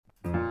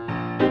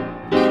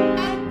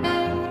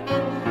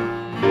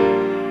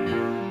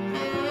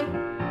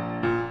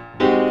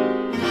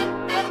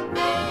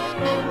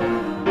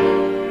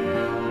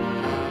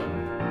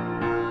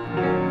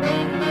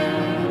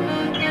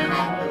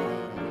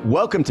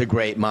Welcome to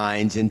Great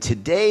Minds. And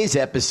today's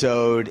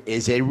episode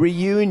is a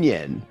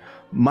reunion.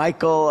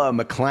 Michael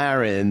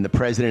McLaren, the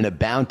president of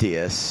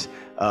Bounteous,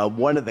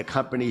 one of the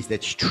companies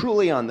that's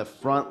truly on the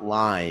front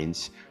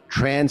lines,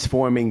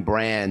 transforming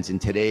brands in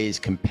today's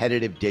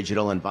competitive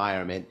digital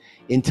environment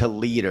into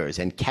leaders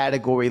and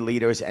category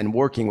leaders and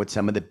working with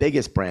some of the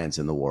biggest brands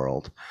in the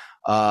world.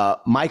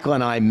 Michael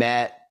and I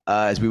met,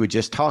 as we were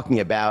just talking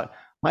about.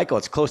 Michael,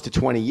 it's close to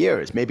 20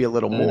 years, maybe a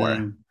little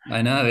more.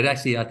 I know.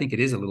 I think it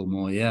is a little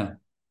more, yeah.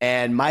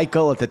 And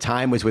Michael at the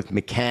time was with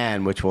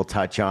McCann, which we'll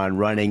touch on,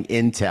 running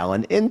Intel.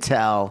 And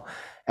Intel,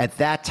 at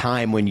that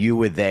time when you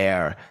were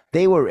there,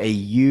 they were a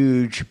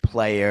huge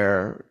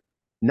player,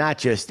 not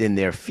just in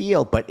their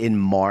field, but in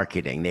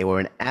marketing. They were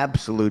an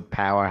absolute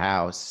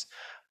powerhouse.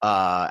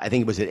 I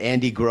think it was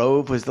Andy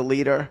Grove was the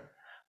leader,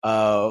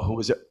 who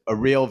was a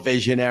real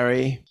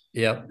visionary.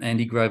 Yep.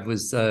 Andy Grove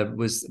was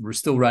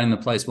still running the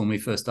place when we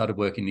first started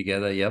working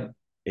together. Yep.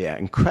 Yeah,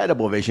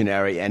 incredible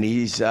visionary, and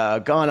he's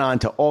gone on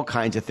to all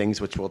kinds of things,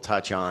 which we'll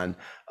touch on.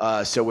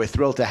 So we're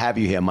thrilled to have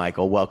you here,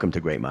 Michael. Welcome to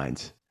Great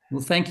Minds.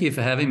 Well, thank you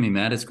for having me,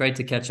 Matt. It's great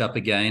to catch up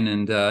again,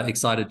 and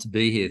excited to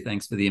be here.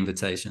 Thanks for the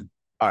invitation.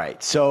 All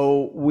right,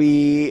 so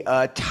we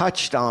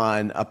touched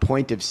on a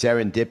point of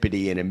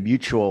serendipity in a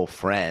mutual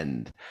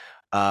friend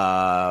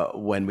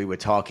when we were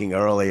talking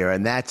earlier,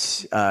 and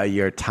that's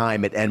your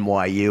time at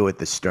NYU at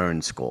the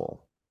Stern School.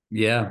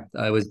 Yeah,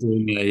 I was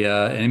doing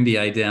an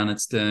MBA down at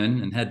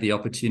Stern and had the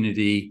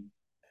opportunity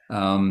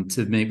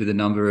to meet with a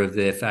number of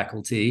their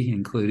faculty,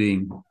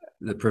 including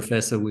the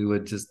professor we were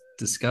just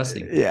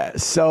discussing. Yeah,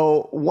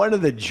 so one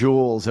of the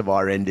jewels of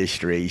our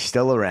industry,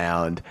 still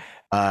around,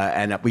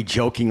 and we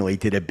jokingly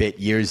did a bit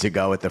years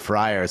ago at the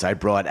Friars. I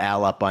brought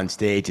Al up on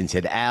stage and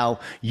said, Al,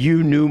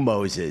 you knew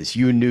Moses,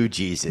 you knew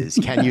Jesus.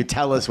 Can you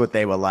tell us what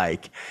they were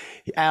like?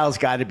 Al's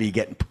got to be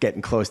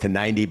getting close to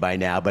 90 by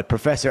now, but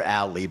Professor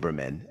Al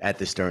Lieberman at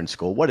the Stern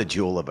School, what a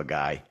jewel of a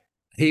guy.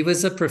 He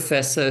was a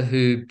professor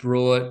who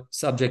brought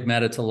subject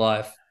matter to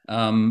life.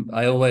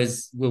 I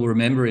always will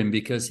remember him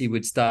because he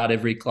would start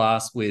every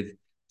class with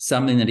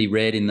something that he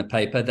read in the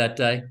paper that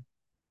day,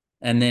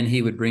 and then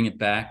he would bring it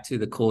back to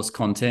the course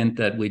content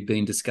that we'd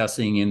been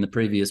discussing in the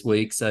previous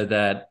week, so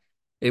that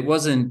it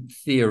wasn't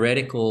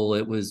theoretical,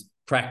 it was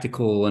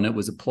practical and it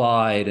was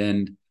applied.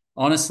 And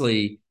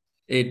honestly,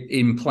 it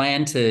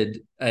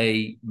implanted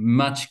a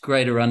much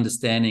greater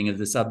understanding of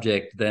the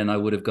subject than I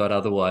would have got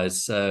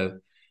otherwise. So,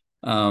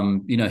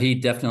 he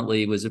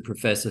definitely was a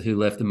professor who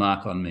left a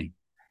mark on me.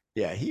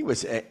 Yeah, he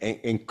is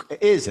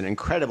an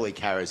incredibly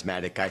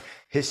charismatic guy.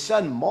 His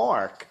son,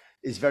 Mark,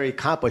 is very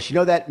accomplished. You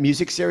know that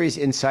music series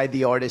Inside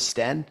the Artist's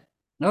Den?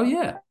 Oh,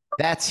 yeah.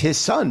 That's his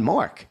son,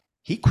 Mark.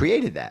 He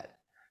created that.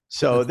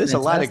 So That's there's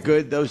fantastic. a lot of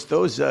good, those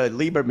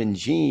Lieberman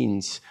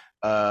genes,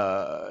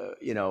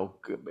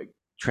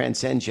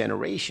 transcend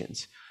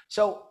generations.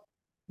 So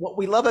what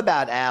we love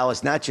about Al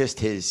is not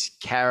just his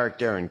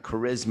character and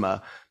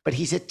charisma, but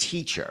he's a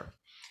teacher.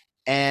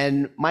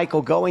 And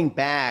Michael, going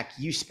back,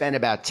 you spent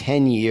about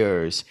 10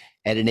 years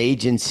at an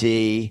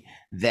agency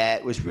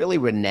that was really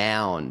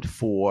renowned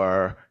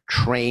for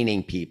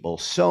training people.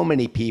 So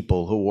many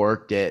people who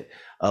worked at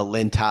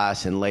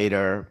Lintas and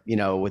later,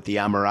 with the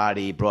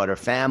Ammirati broader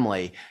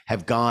family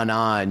have gone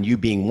on, you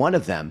being one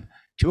of them,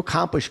 to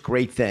accomplish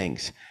great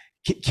things.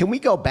 Can we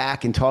go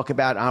back and talk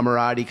about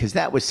Ammirati? Because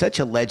that was such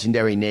a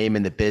legendary name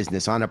in the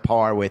business, on a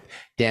par with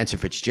Dancer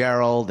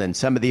Fitzgerald and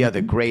some of the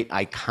other great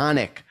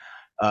iconic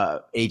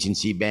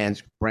agency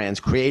brands,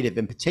 creative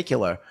in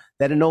particular,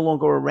 that are no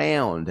longer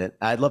around. And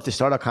I'd love to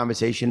start our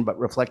conversation, but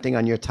reflecting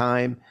on your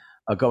time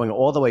going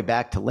all the way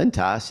back to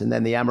Lintas and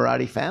then the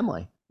Ammirati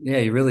family. Yeah,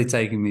 you're really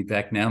taking me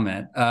back now,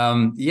 Matt.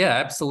 Yeah,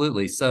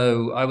 absolutely.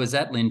 So I was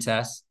at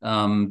Lintas.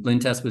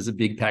 Lintas was a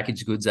big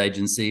packaged goods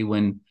agency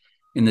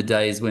in the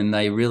days when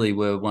they really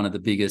were one of the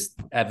biggest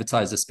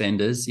advertiser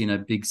spenders,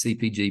 big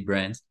CPG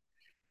brands.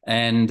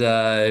 And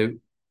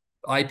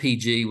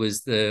IPG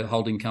was the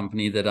holding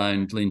company that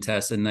owned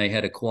Lintas, and they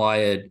had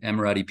acquired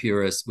Ammirati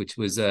Puris, which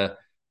was a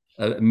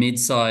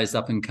mid-sized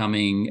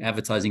up-and-coming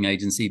advertising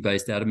agency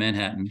based out of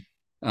Manhattan.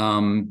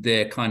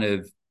 Their kind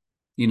of,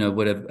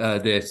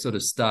 their sort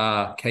of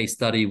star case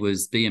study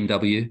was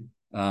BMW.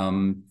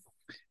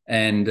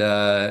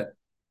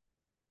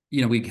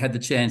 We had the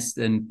chance,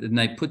 and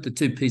they put the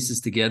two pieces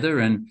together,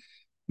 and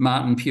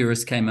Martin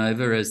Puris came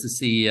over as the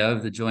CEO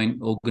of the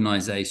joint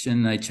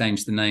organization. They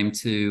changed the name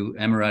to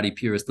Ammirati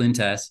Puris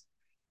Lintas.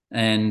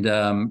 And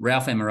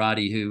Ralph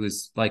Ammirati, who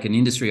was like an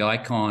industry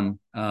icon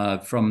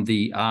from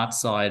the art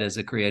side as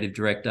a creative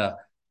director,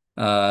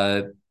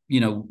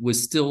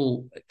 was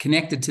still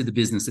connected to the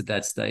business at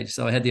that stage.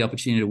 So I had the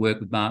opportunity to work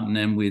with Martin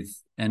and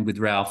with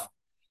Ralph.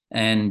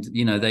 And,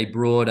 they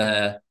brought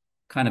a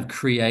kind of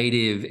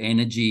creative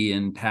energy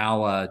and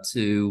power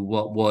to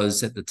what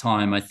was at the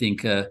time, I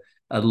think, a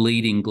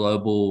leading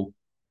global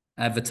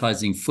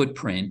advertising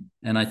footprint.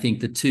 And I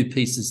think the two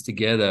pieces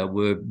together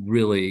were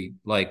really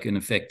like an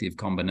effective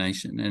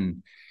combination.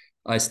 And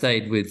I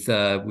stayed with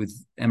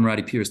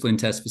Ammirati Puris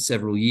Lintas for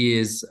several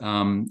years.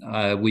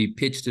 We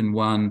pitched and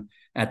won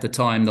at the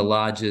time the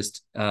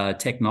largest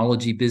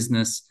technology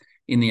business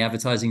in the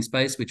advertising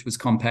space, which was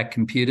Compact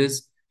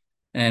Computers.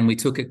 And we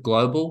took it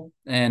global.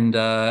 And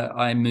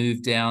I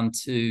moved down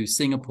to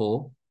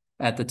Singapore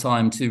at the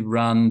time to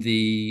run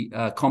the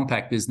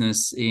Compact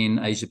business in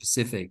Asia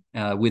Pacific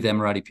with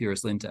Emirati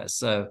Puris Lintas.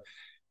 So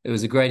it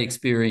was a great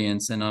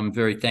experience, and I'm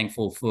very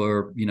thankful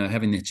for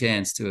having the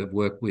chance to have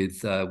worked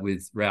with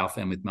Ralph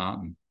and with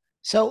Martin.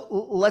 So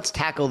let's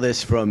tackle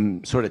this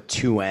from sort of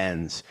two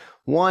ends.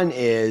 One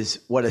is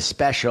what a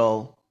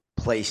special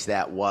place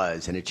that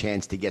was, and a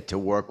chance to get to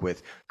work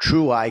with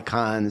true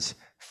icons,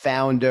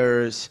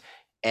 founders,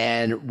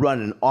 and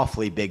run an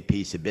awfully big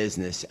piece of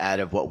business out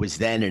of what was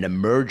then an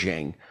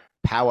emerging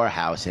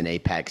powerhouse in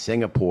APAC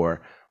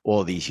Singapore.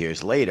 All these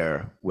years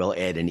later, we'll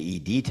add an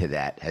ED to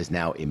that, has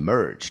now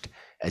emerged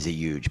as a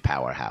huge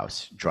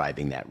powerhouse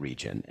driving that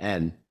region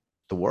and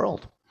the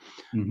world.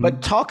 Mm-hmm.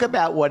 But talk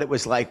about what it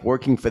was like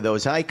working for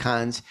those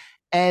icons.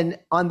 And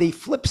on the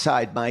flip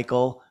side,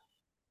 Michael,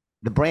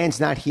 the brand's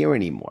not here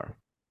anymore.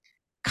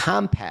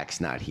 Compact's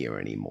not here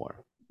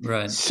anymore.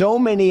 Right. So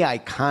many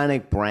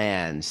iconic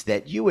brands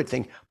that you would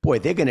think, boy,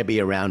 they're going to be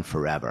around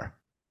forever,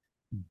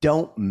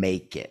 don't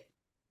make it.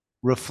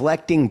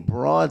 Reflecting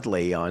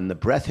broadly on the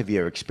breadth of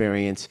your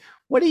experience,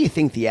 what do you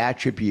think the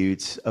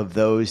attributes of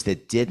those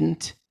that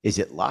didn't, is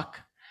it luck,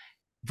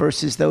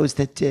 versus those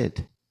that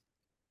did?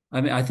 I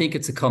mean, I think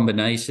it's a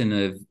combination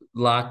of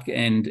luck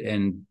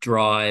and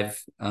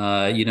drive.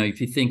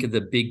 If you think of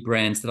the big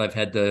brands that I've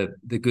had the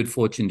good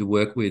fortune to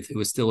work with who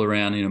are still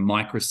around,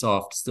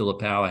 Microsoft, still a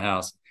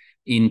powerhouse,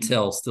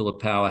 Intel, still a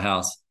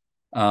powerhouse.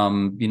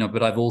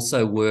 But I've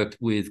also worked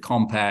with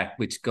Compaq,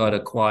 which got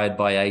acquired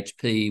by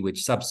HP,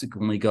 which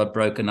subsequently got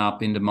broken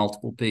up into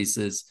multiple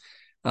pieces.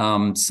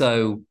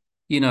 Especially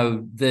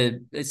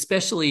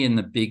in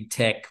the big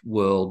tech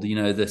world,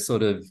 the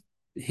sort of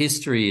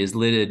history is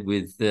littered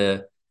with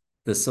the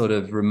sort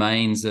of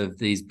remains of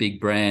these big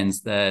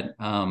brands that,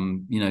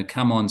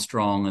 come on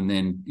strong and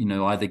then,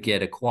 either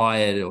get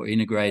acquired or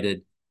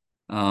integrated.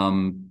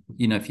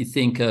 If you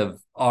think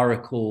of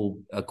Oracle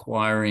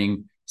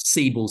acquiring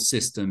Siebel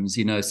Systems,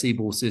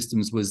 Siebel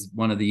Systems was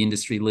one of the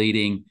industry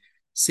leading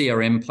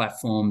CRM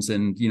platforms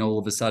and, all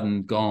of a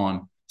sudden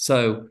gone.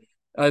 So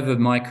over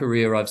my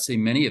career, I've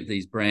seen many of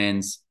these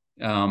brands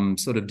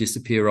sort of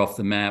disappear off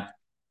the map.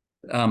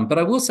 But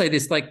I will say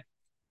this,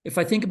 if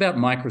I think about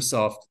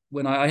Microsoft,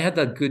 when I had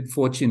the good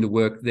fortune to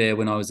work there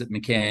when I was at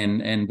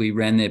McCann and we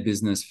ran their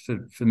business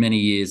for many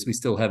years, we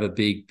still have a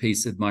big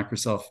piece of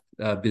Microsoft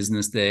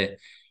business there.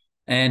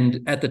 And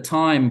at the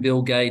time,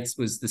 Bill Gates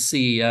was the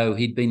CEO.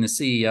 He'd been the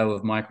CEO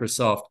of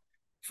Microsoft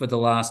for the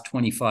last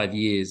 25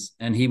 years.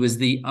 And he was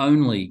the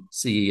only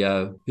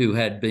CEO who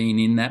had been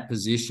in that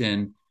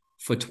position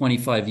for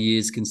 25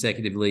 years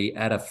consecutively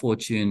at a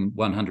Fortune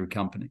 100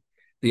 company,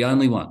 the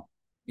only one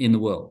in the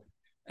world.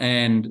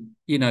 And,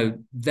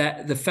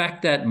 that the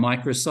fact that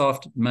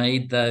Microsoft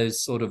made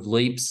those sort of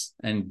leaps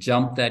and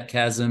jumped that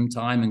chasm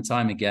time and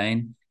time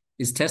again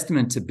is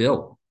testament to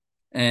Bill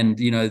and,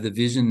 the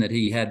vision that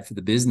he had for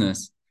the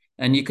business.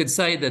 And you could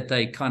say that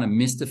they kind of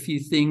missed a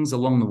few things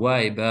along the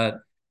way, but,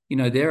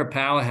 they're a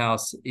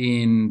powerhouse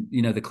in,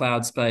 the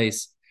cloud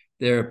space.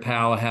 They're a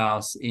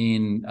powerhouse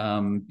in,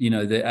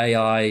 the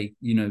AI,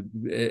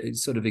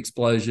 sort of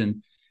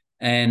explosion.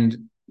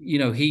 And,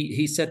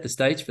 he set the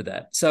stage for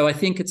that. So I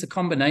think it's a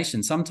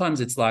combination. Sometimes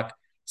it's luck,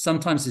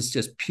 sometimes it's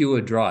just pure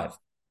drive.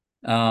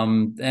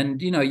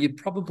 And, you'd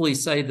probably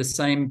say the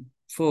same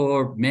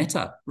for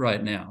Meta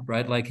right now,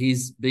 right? Like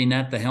he's been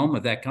at the helm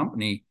of that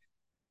company.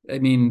 I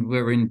mean,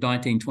 we're in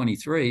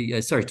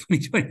 2023. So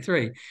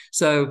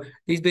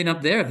he's been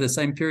up there for the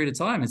same period of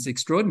time. It's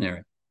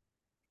extraordinary.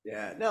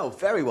 Yeah, no,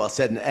 very well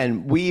said.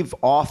 And we've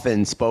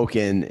often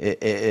spoken,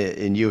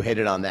 and you hit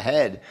it on the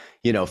head,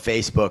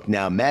 Facebook,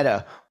 now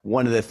Meta.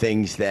 One of the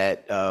things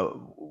that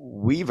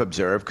we've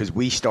observed, because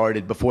we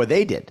started before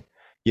they did,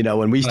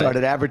 when we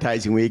started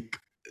Advertising Week,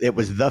 it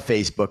was the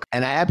Facebook.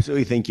 And I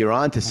absolutely think you're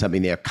onto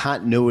something there.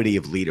 Continuity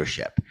of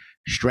leadership,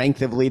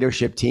 strength of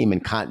leadership team,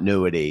 and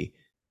continuity,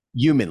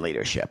 human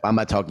leadership. I'm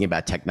not talking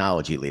about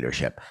technology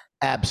leadership.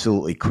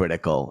 Absolutely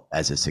critical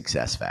as a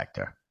success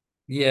factor.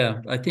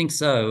 Yeah, I think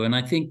so. And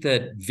I think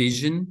that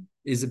vision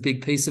is a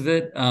big piece of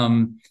it.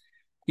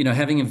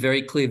 Having a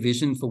very clear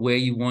vision for where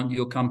you want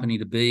your company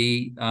to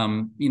be,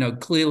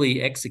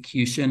 clearly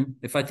execution.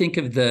 If I think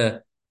of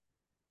the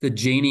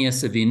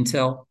genius of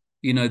Intel,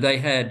 they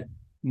had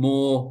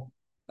more,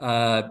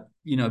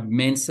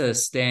 Mensa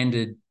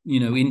standard,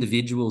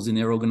 individuals in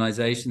their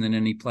organization than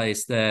any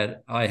place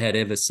that I had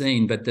ever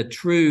seen. But the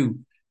true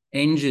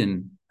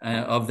engine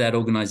of that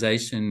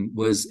organization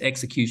was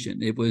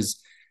execution. It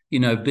was,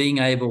 being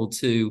able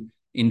to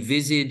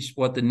envisage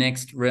what the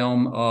next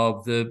realm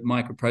of the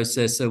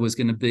microprocessor was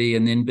going to be,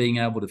 and then being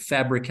able to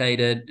fabricate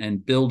it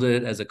and build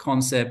it as a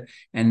concept,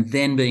 and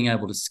then being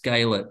able to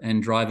scale it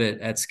and drive it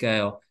at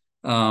scale,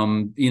 at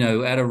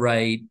a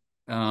rate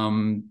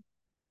and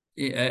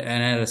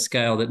at a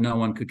scale that no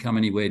one could come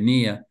anywhere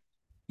near.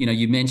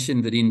 You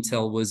mentioned that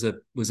Intel was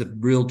a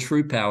real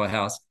true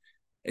powerhouse.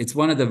 It's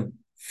one of the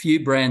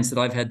few brands that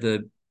I've had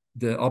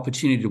the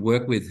opportunity to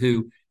work with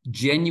who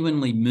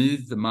genuinely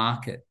move the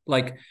market.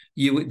 Like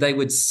they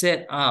would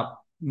set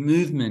up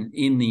movement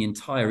in the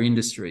entire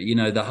industry, you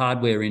know, the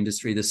hardware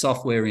industry, the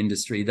software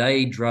industry.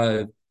 They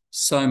drove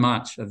so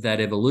much of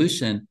that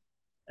evolution,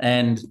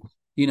 and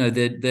you know,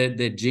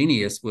 their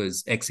genius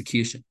was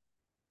execution.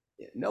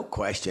 No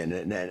question.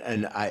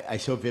 And I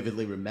so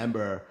vividly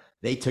remember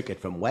they took it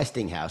from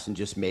Westinghouse and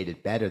just made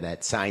it better.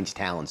 That Science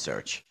Talent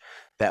Search.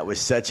 That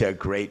was such a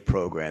great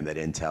program that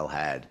Intel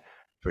had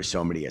for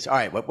so many years. All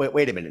right,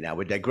 wait a minute now.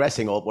 We're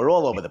digressing. We're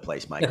all over the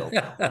place, Michael.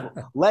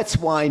 Let's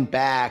wind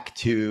back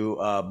to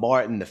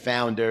Martin, the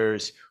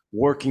founders,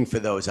 working for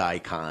those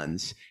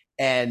icons,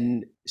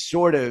 and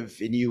sort of,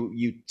 and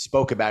you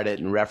spoke about it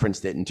and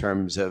referenced it in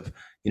terms of,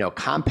 you know,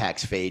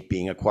 Compact's fate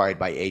being acquired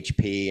by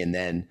HP and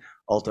then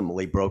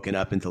ultimately broken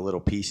up into little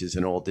pieces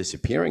and all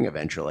disappearing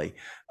eventually.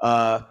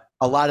 A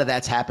lot of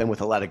that's happened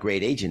with a lot of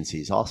great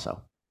agencies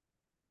also.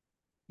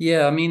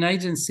 Yeah, I mean,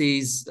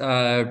 agencies,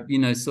 you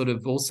know, sort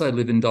of also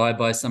live and die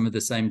by some of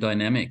the same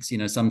dynamics. You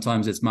know,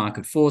 sometimes it's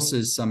market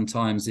forces,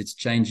 sometimes it's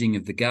changing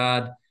of the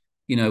guard,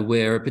 you know,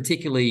 where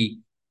particularly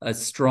a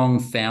strong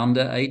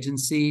founder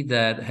agency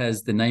that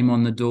has the name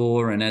on the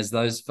door, and as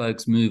those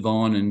folks move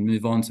on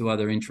to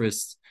other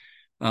interests,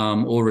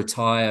 or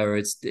retire,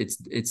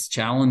 it's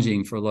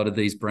challenging for a lot of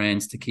these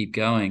brands to keep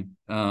going.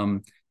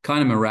 Kind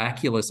of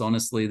miraculous,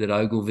 honestly, that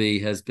Ogilvy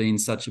has been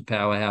such a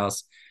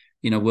powerhouse,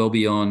 you know, well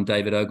beyond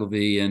David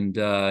Ogilvy, and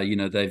you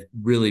know, they've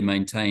really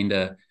maintained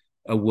a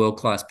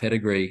world-class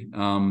pedigree.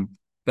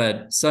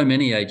 But so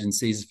many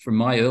agencies from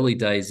my early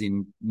days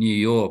in New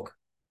York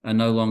are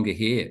no longer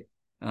here.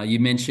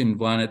 You mentioned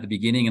one at the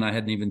beginning, and I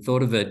hadn't even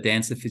thought of it,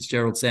 Dancer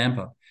Fitzgerald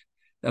Samper.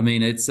 I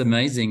mean, it's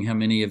amazing how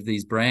many of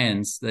these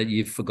brands that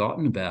you've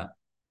forgotten about.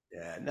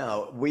 Yeah,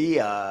 no,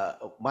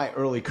 my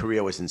early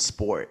career was in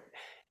sport,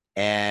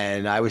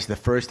 and I was the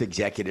first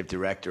executive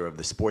director of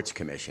the Sports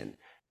Commission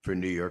for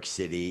New York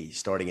City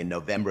starting in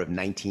November of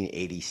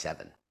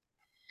 1987.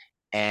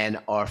 And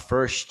our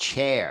first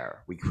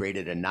chair, we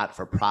created a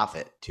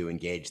not-for-profit to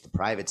engage the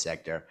private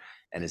sector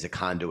and as a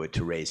conduit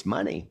to raise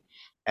money.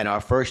 And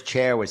our first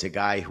chair was a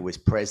guy who was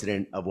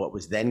president of what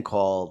was then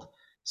called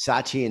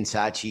Saatchi &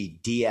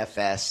 Saatchi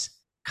DFS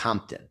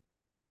Compton.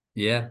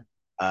 Yeah.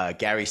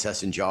 Gary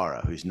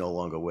Sussanjara, who's no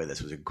longer with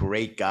us, was a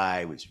great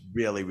guy, was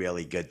really,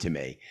 really good to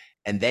me.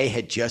 And they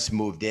had just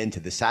moved into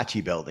the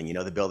Saatchi building, you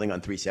know, the building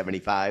on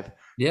 375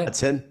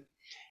 Hudson.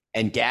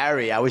 And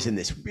Gary, I was in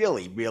this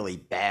really, really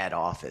bad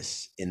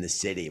office in the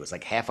city. It was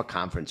like half a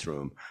conference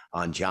room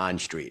on John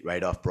Street,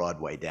 right off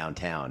Broadway,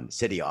 downtown,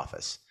 city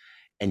office.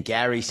 And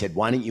Gary said,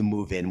 why don't you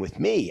move in with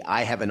me?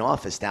 I have an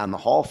office down the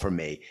hall from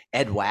me.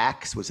 Ed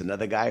Wax was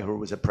another guy who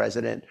was a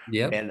president,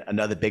 and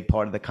another big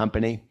part of the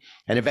company.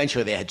 And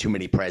eventually they had too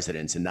many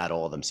presidents and not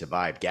all of them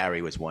survived.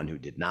 Gary was one who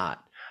did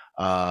not.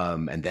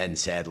 And then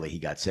sadly he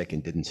got sick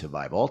and didn't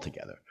survive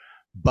altogether.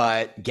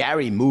 But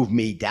Gary moved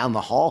me down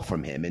the hall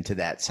from him into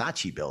that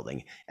Saatchi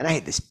building. And I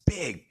had this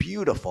big,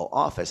 beautiful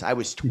office. I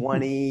was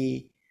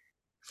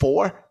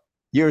 24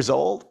 years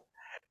old.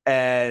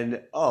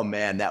 And oh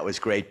man, that was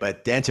great.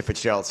 But Dancer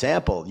Fitzgerald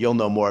Sample, you'll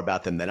know more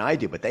about them than I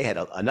do, but they had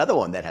another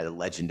one that had a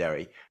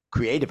legendary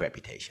creative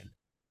reputation.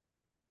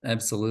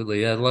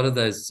 Absolutely. A lot of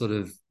those sort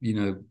of,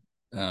 you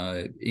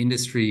know,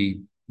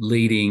 industry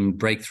leading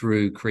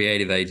breakthrough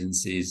creative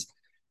agencies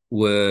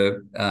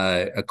were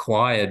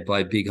acquired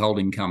by big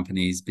holding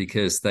companies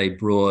because they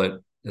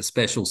brought a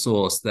special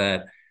sauce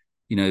that,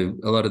 you know,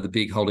 a lot of the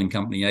big holding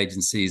company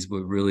agencies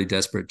were really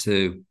desperate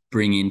to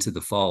bring into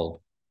the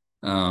fold.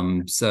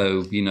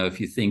 So, you know,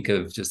 if you think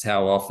of just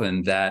how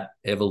often that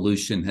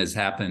evolution has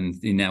happened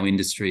in our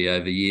industry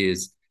over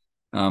years,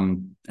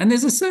 and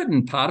there's a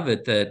certain part of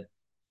it that,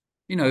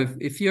 you know,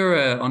 if you're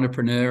an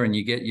entrepreneur and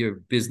you get your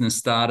business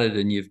started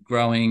and you're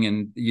growing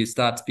and you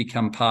start to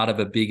become part of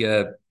a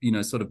bigger, you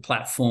know, sort of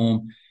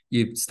platform,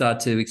 you start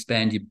to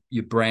expand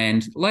your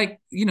brand, like,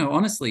 you know,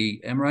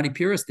 honestly, Emirati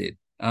Purist did.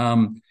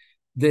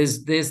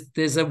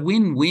 There's a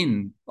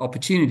win-win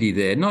opportunity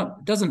there. It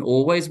doesn't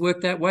always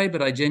work that way,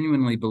 but I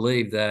genuinely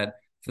believe that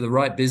for the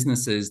right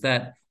businesses,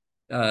 that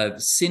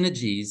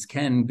synergies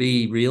can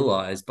be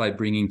realized by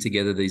bringing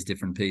together these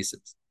different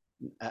pieces.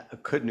 I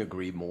couldn't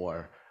agree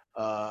more.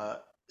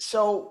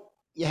 So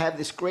you have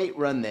this great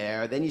run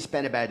there. Then you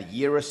spent about a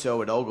year or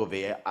so at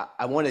Ogilvy.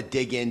 I want to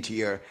dig into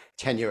your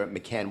tenure at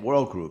McCann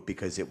World Group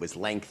because it was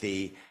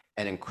lengthy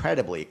and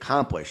incredibly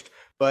accomplished.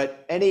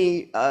 But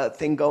any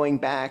thing going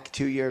back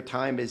to your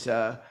time as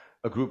a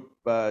group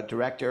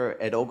director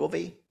at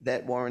Ogilvy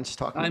that Warren's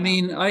talking about? I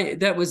mean,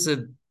 that was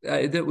a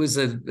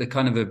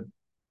kind of a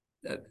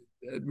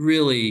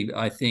really,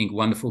 I think,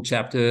 wonderful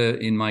chapter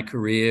in my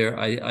career.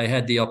 I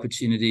had the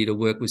opportunity to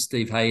work with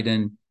Steve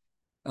Hayden,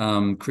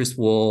 Chris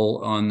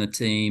Wall on the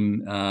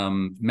team,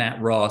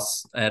 Matt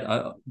Ross at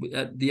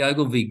the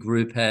Ogilvy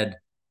Group had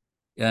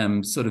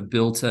sort of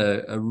built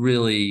a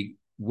really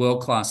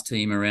world-class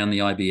team around the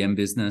IBM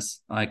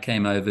business. I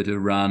came over to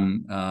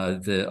run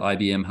the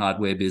IBM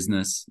hardware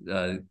business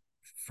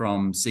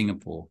from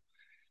Singapore.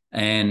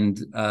 And,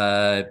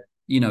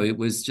 it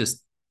was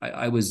just,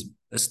 I was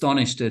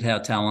astonished at how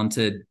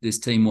talented this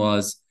team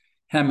was,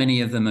 how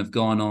many of them have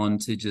gone on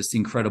to just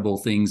incredible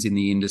things in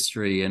the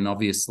industry. And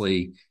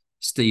obviously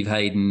Steve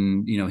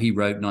Hayden, he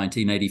wrote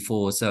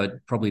 1984, so it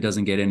probably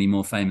doesn't get any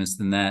more famous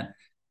than that.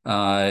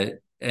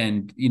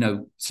 And,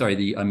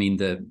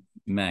 the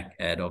Mac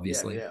ad,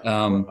 obviously.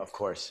 Of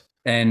course.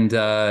 And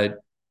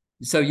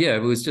so, yeah,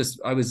 it was just,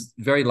 I was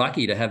very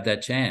lucky to have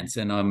that chance,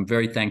 and I'm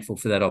very thankful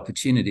for that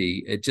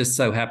opportunity. It just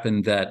so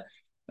happened that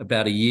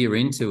about a year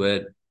into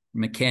it,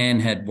 McCann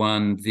had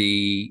won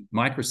the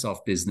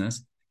Microsoft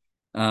business,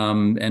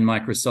 and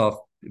Microsoft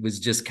was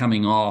just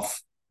coming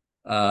off,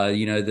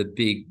 the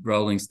big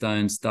Rolling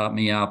Stones Start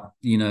Me Up,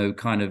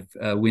 kind of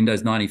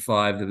Windows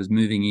 95 that was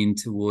moving in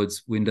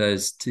towards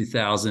Windows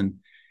 2000.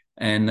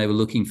 And they were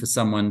looking for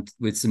someone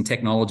with some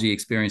technology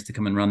experience to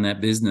come and run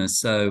that business.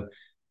 So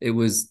it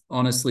was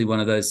honestly one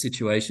of those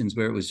situations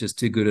where it was just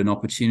too good an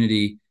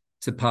opportunity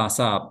to pass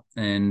up.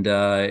 And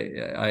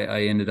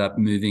I ended up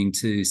moving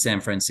to San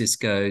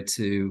Francisco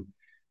to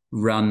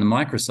run the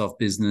Microsoft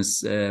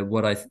business,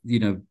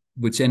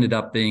 which ended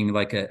up being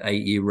like an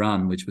 8-year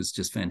run, which was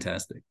just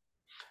fantastic.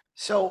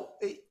 So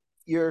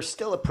you're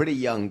still a pretty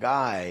young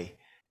guy.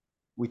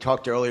 We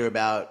talked earlier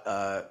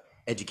about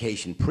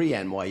education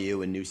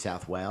pre-NYU in New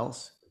South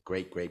Wales.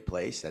 Great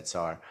place. That's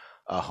our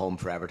home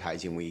for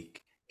Advertising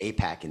Week.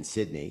 APAC in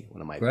Sydney,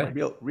 one of my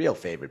real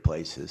favorite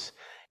places.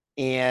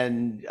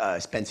 And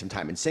spent some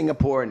time in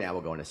Singapore. Now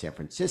we're going to San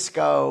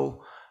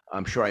Francisco.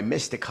 I'm sure I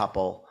missed a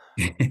couple.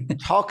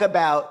 Talk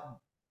about,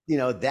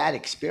 that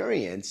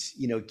experience,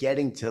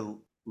 getting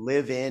to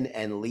live in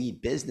and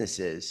lead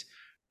businesses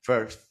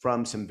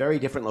from some very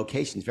different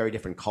locations, very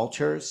different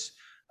cultures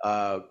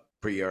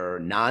for your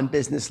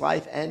non-business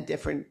life, and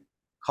different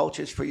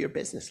cultures for your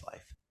business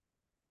life.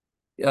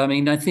 I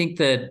mean, I think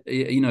that,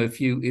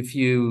 if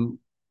you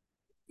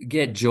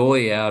get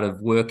joy out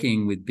of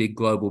working with big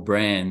global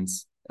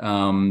brands,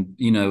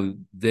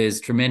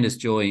 there's tremendous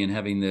joy in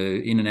having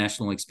the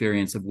international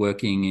experience of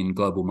working in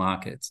global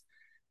markets.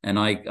 And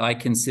I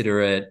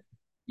consider it,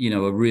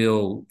 a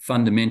real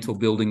fundamental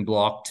building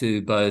block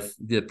to both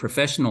the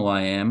professional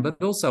I am,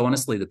 but also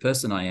honestly the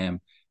person I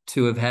am,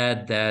 to have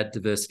had that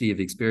diversity of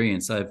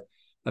experience. I've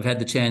had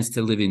the chance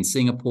to live in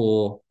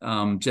Singapore,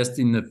 just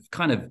in the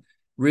kind of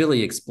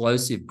really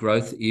explosive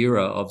growth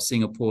era of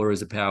Singapore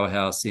as a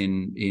powerhouse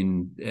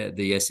in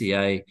the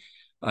SEA.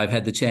 I've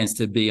had the chance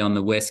to be on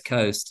the West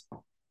Coast.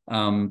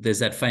 There's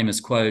that famous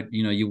quote,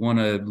 you want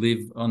to live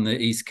on the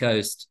East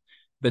Coast,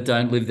 but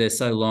don't live there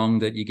so long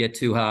that you get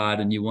too hard,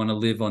 and you want to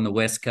live on the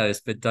West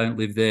Coast, but don't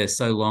live there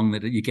so long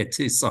that you get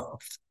too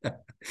soft.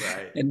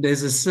 Right. And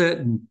there's a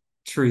certain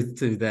truth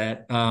to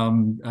that,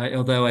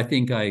 although I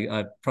think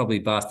I'm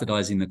probably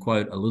bastardizing the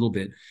quote a little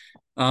bit.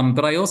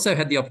 But I also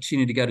had the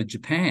opportunity to go to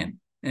Japan,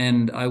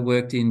 and I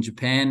worked in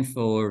Japan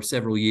for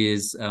several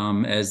years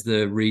as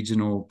the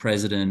regional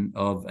president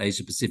of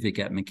Asia Pacific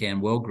at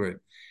McCann World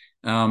Group.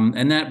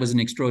 And that was an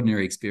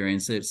extraordinary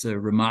experience. It's a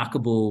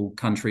remarkable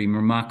country,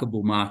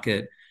 remarkable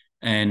market.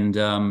 And,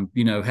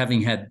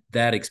 having had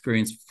that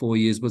experience for 4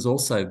 years was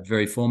also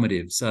very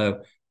formative.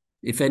 So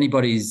if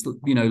anybody's,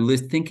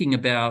 thinking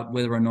about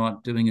whether or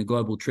not doing a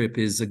global trip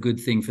is a good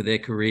thing for their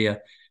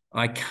career,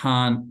 I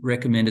can't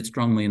recommend it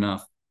strongly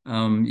enough.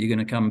 You're going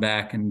to come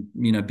back and,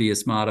 be a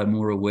smarter,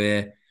 more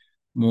aware,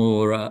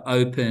 more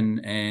open,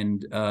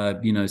 and, I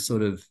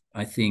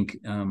think,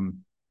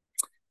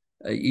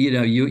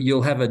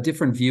 you'll have a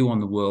different view on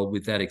the world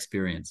with that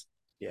experience.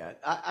 Yeah,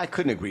 I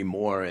couldn't agree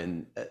more.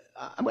 And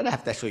I'm going to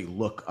have to actually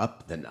look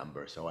up the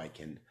number so I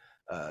can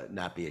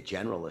not be a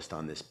generalist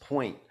on this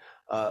point.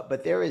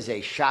 But there is a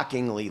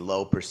shockingly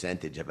low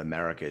percentage of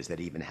Americans that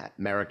even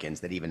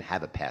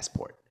have a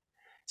passport.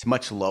 It's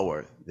much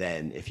lower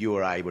than if you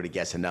or I were to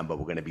guess a number,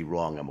 we're going to be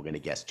wrong and we're going to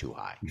guess too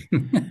high.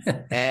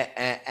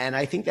 and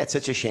I think that's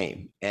such a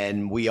shame.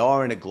 And we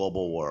are in a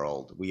global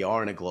world. We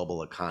are in a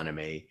global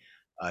economy.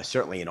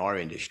 Certainly in our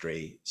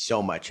industry,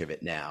 so much of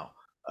it now,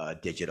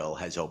 digital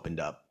has opened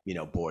up,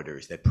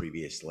 borders that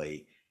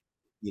previously,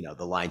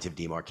 the lines of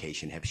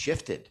demarcation have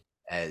shifted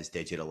as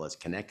digital has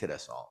connected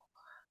us all.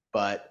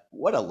 But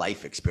what a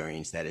life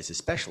experience that is,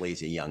 especially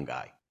as a young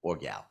guy or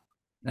gal.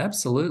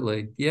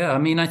 Absolutely. Yeah. I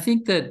mean, I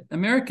think that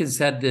America's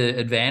had the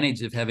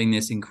advantage of having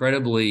this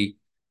incredibly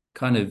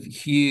kind of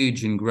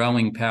huge and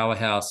growing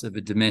powerhouse of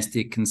a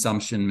domestic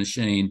consumption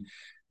machine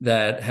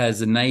that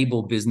has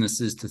enabled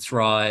businesses to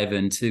thrive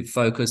and to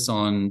focus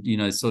on,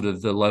 sort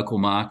of the local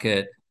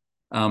market.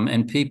 And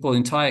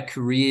entire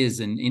careers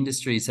and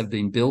industries have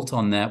been built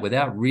on that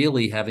without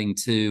really having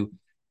to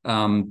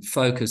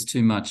focus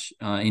too much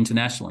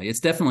internationally. It's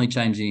definitely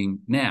changing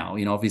now.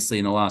 Obviously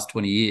in the last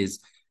 20 years,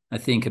 I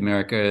think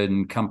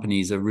American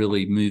companies are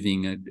really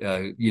moving,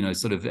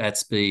 sort of at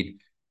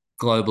speed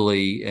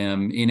globally,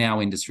 in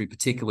our industry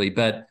particularly.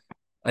 But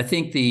I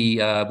think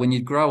when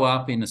you grow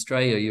up in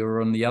Australia,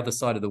 you're on the other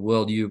side of the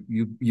world.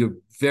 You're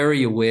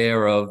very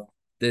aware of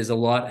there's a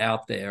lot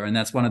out there, and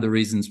that's one of the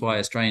reasons why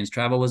Australians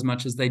travel as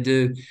much as they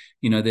do.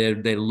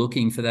 They're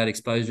looking for that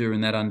exposure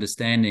and that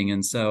understanding.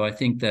 And so I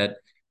think that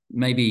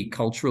maybe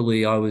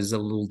culturally I was a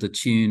little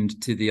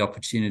detuned to the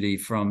opportunity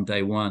from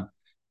day one.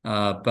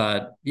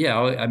 But yeah,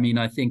 I mean,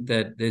 I think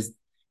that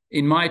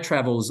in my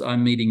travels,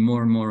 I'm meeting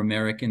more and more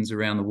Americans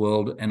around the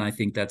world, and I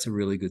think that's a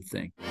really good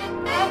thing.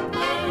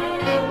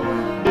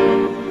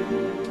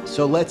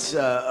 So let's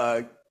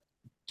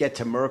get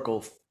to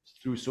Merkel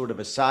through sort of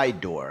a side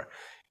door.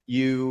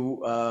 You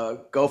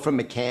go from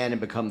McCann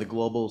and become the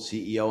global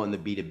CEO on the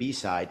B2B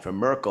side for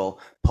Merkel,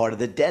 part of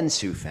the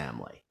Dentsu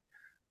family.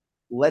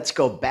 Let's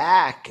go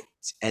back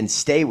and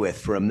stay with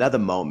for another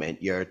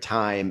moment your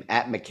time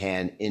at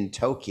McCann in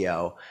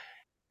Tokyo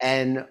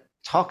and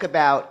talk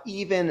about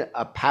even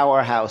a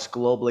powerhouse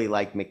globally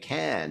like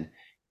McCann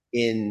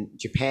in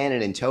Japan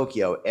and in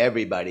Tokyo,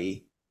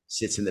 everybody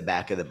sits in the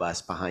back of the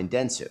bus behind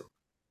Dentsu.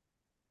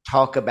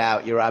 Talk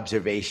about your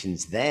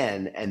observations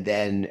then and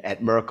then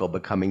at Merkel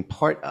becoming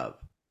part of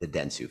the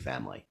Dentsu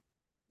family.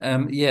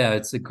 Yeah,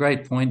 it's a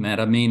great point, Matt.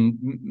 I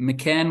mean,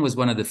 McCann was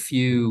one of the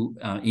few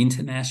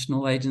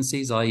international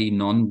agencies, i.e.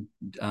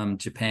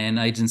 non-Japan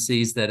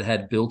agencies that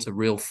had built a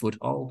real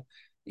foothold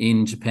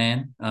in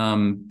Japan,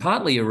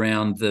 partly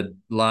around the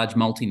large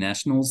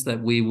multinationals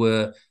that we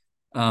were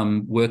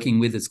working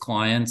with as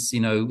clients. You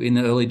know, in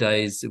the early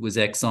days, it was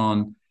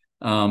Exxon,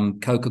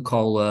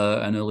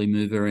 Coca-Cola, an early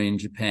mover in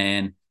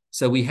Japan.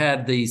 So we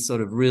had these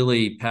sort of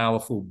really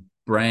powerful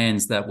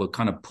brands that were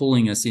kind of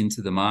pulling us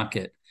into the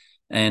market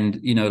and,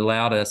 you know,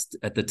 allowed us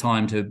at the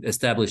time to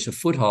establish a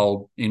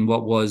foothold in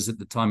what was at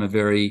the time a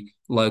very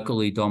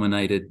locally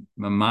dominated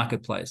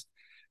marketplace.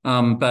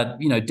 But,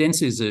 you know,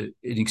 Dentsu is an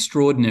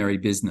extraordinary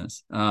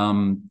business, you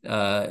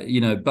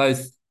know,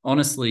 both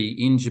honestly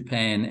in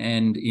Japan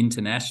and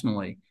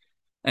internationally.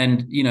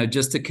 And, you know,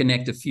 just to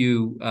connect a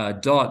few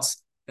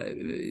dots,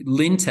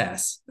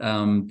 Lintas,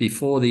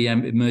 before the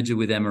merger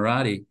with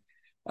Emirati,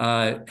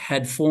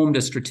 had formed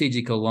a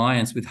strategic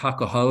alliance with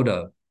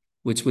Hakuhodo,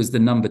 which was the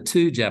number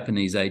 2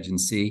 Japanese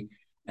agency.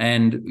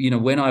 And, you know,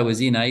 when I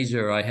was in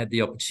Asia, I had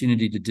the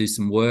opportunity to do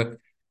some work,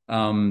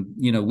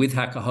 you know, with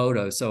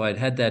Hakuhodo. So I'd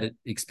had that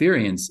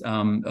experience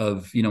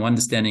of, you know,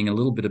 understanding a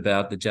little bit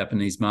about the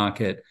Japanese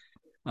market.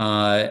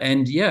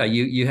 And yeah,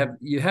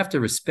 you have to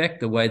respect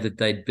the way that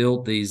they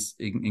built these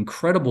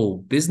incredible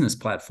business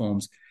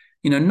platforms,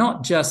 you know,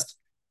 not just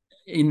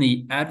in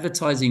the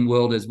advertising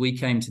world as we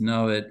came to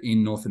know it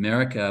in North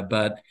America,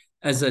 but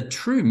as a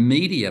true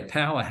media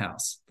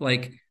powerhouse.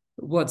 Like,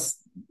 what's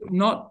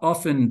not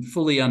often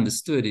fully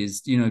understood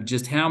is, you know,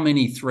 just how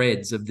many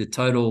threads of the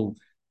total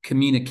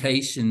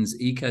communications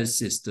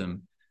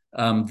ecosystem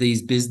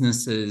these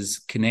businesses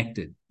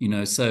connected, you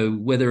know. So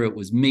whether it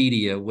was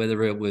media,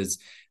 whether it was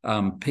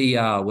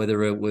PR,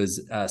 whether it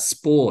was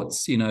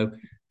sports, you know,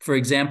 for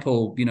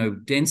example, you know,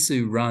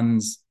 Dentsu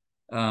runs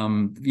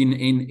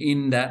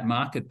in that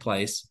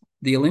marketplace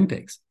the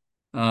Olympics.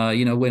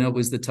 You know, when it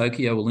was the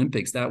Tokyo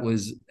Olympics, that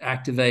was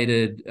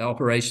activated,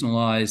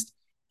 operationalized,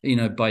 you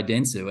know, by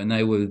Dentsu, and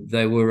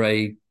they were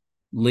a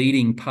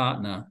leading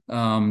partner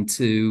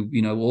to,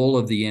 you know, all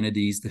of the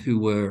entities who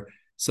were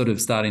sort of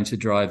starting to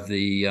drive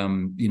the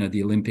you know,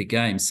 the Olympic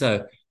Games.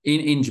 So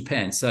in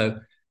Japan. So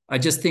I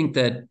just think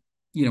that,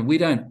 you know, we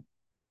don't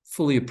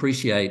fully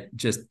appreciate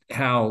just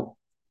how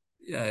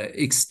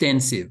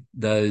extensive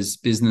those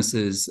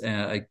businesses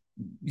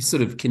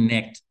sort of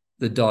connect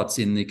the dots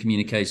in the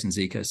communications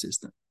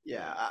ecosystem.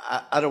 Yeah,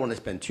 I don't want to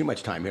spend too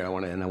much time here. I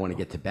want to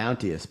get to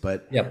Bounteous,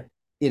 but yep.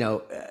 You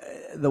know,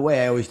 the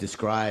way I always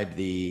describe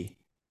the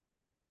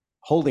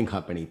holding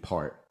company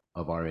part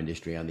of our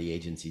industry on the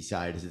agency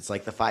side is it's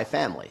like the 5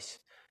 families.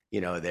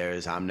 You know,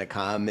 there's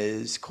Omnicom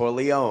is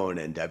Corleone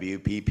and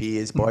WPP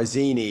is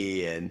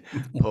Barzini and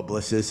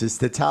Publicis is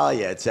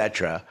Tatalia,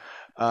 etc.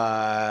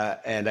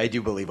 And I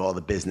do believe all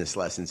the business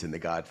lessons in The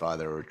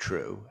Godfather are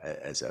true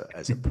as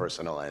a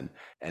personal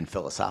and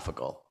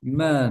philosophical.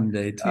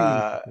 Monday,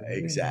 Tuesday.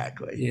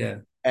 Exactly. Yeah.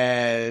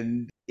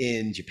 And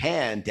in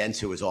Japan,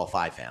 Dentsu is all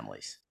 5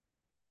 families.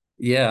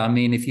 Yeah, I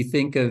mean, if you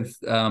think of,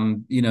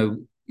 you know,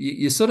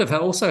 you sort of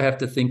also have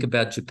to think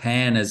about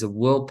Japan as a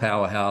world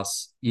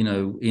powerhouse, you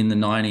know, in the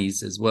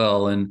 90s as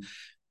well. And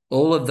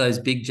all of those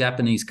big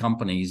Japanese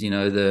companies, you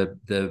know,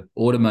 the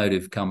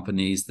automotive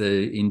companies,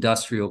 the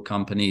industrial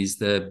companies,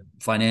 the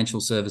financial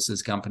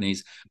services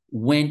companies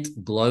went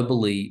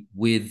globally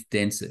with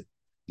Dentsu.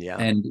 Yeah.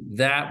 And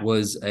that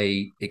was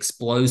a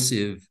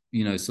explosive,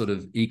 you know, sort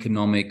of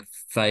economic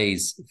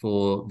phase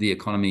for the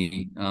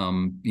economy,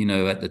 you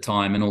know, at the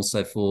time, and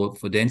also for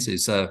Dentsu.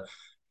 So,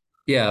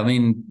 yeah, I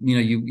mean, you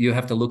know, you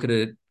have to look at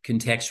it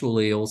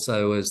contextually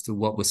also as to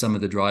what were some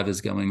of the drivers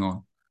going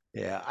on.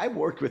 Yeah, I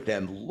worked with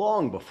them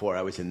long before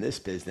I was in this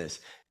business.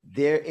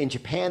 There in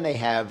Japan, they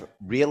have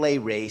relay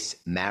race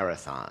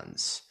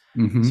marathons.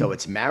 Mm-hmm. So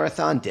it's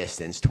marathon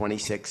distance,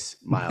 26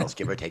 miles,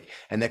 give or take.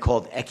 And they're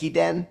called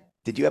Ekiden.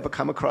 Did you ever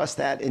come across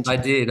that in Japan?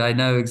 I did. I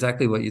know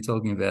exactly what you're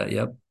talking about.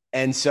 Yep.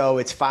 And so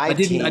it's 5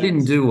 teams. I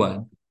didn't do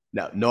one.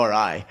 No, nor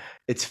I.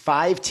 It's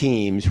 5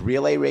 teams,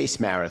 relay race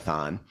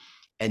marathon.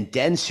 And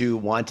Dentsu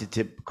wanted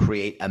to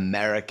create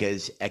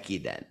America's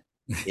Ekiden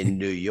in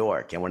New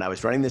York. And when I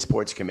was running the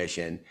sports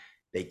commission,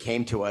 They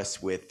came to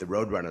us with the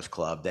Roadrunners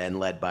Club, then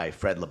led by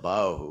Fred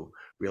LeBeau, who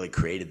really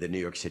created the New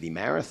York City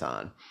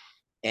Marathon.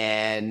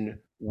 And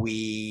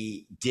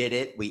we did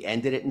it. We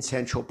ended it in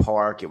Central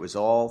Park. It was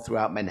all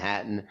throughout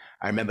Manhattan.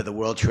 I remember the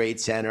World Trade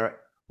Center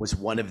was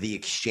one of the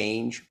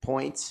exchange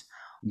points.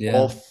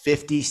 All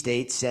 50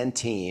 states sent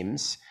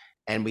teams,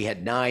 and we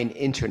had 9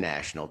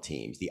 international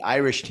teams. The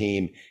Irish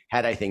team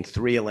had, I think,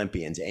 3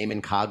 Olympians.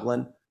 Eamon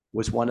Coughlin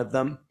was one of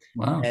them.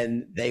 Wow.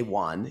 And they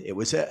won. It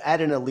was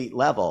at an elite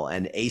level,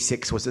 and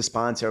ASICS was a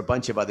sponsor, a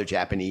bunch of other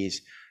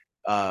Japanese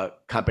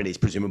companies,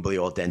 presumably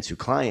all Dentsu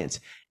clients.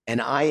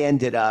 And I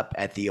ended up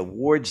at the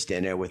awards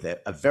dinner with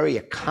a very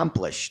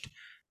accomplished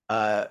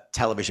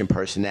television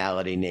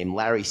personality named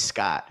Larry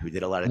Scott, who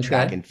did a lot of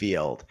track and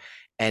field.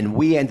 And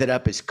we ended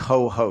up as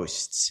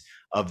co-hosts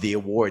of the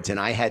awards, and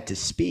I had to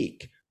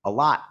speak a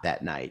lot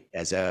that night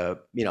as a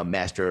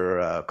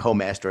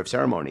co-master of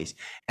ceremonies.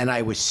 And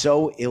I was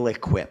so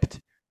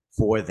ill-equipped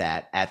for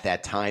that at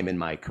that time in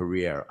my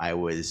career. I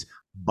was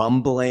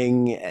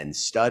bumbling and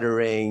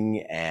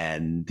stuttering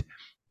and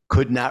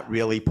could not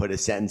really put a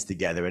sentence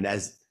together. And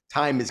as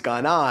time has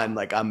gone on,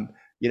 like I'm,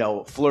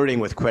 flirting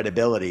with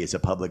credibility as a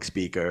public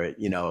speaker,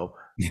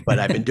 but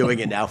I've been doing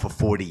it now for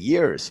 40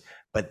 years.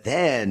 But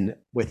then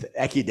with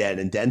Ekiden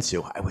and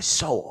Dentsu, I was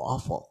so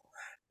awful.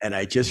 And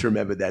I just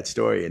remembered that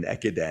story in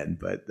Ekiden,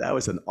 but that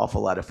was an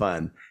awful lot of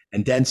fun.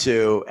 And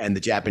Dentsu and the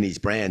Japanese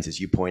brands, as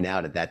you point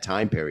out at that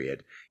time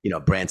period,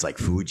 brands like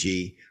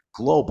Fuji,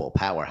 global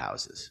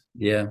powerhouses.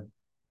 Yeah,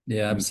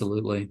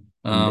 absolutely.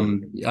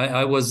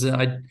 I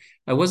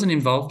wasn't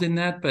involved in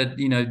that, but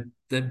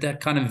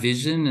that kind of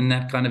vision and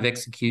that kind of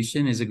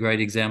execution is a great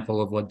example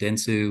of what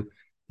Dentsu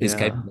is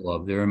capable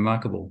of. They're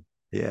remarkable.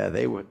 Yeah,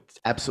 they were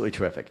absolutely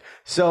terrific.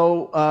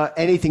 So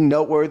anything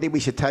noteworthy we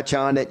should touch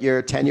on at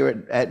your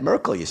tenure at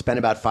Merkle? You spent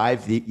about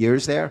 5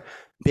 years there.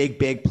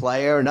 Big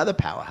player, another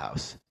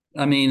powerhouse.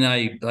 I mean,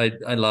 I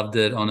loved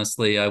it,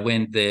 honestly. I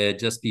went there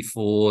just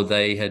before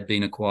they had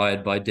been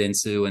acquired by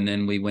Dentsu, and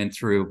then we went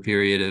through a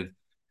period of,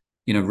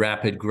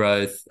 rapid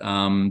growth.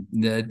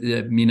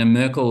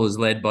 Merkle was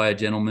led by a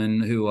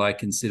gentleman who I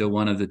consider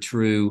one of the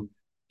true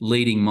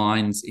leading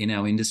minds in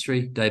our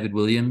industry, David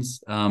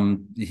Williams.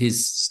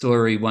 His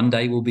story one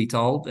day will be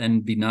told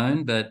and be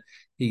known, but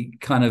he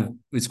kind of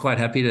was quite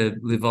happy to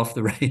live off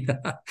the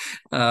radar.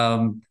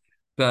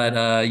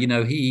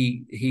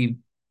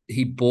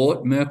 He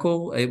bought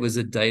Merkle. It was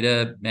a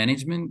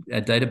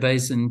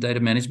database and data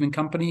management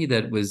company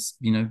that was,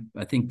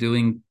 I think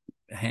doing,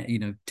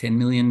 $10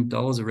 million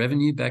of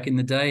revenue back in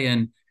the day.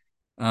 And,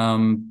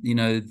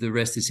 the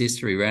rest is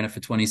history. Ran it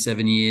for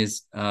 27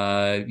 years,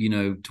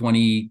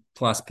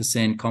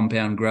 20+%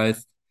 compound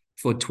growth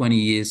for 20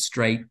 years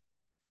straight.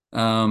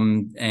 There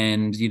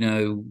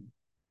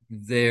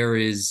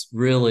is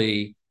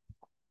really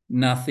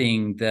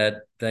nothing that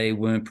they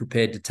weren't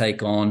prepared to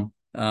take on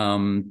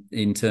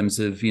in terms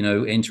of,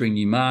 entering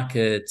new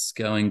markets,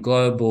 going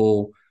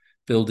global,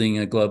 building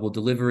a global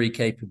delivery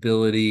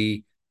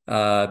capability,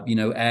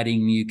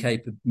 adding new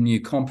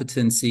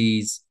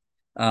competencies.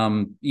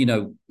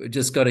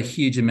 Just got a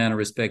huge amount of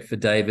respect for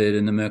David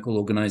and the Merkle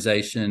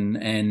organization.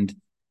 And,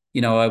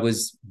 I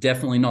was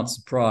definitely not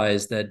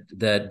surprised that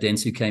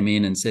Dentsu came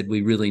in and said,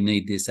 we really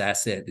need this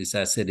asset. This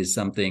asset is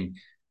something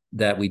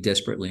that we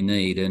desperately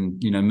need.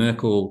 And,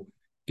 Merkle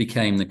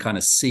became the kind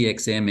of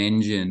CXM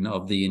engine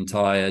of the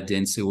entire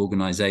Dentsu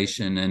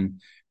organization and,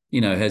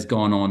 has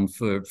gone on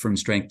from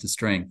strength to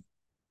strength.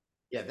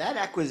 Yeah, that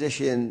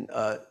acquisition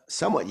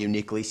somewhat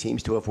uniquely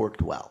seems to have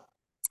worked well.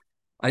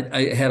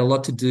 I had a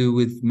lot to do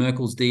with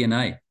Merkle's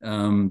DNA,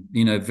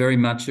 very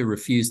much a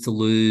refuse to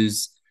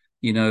lose,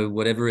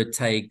 whatever it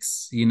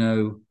takes,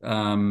 David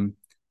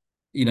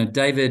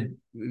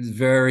was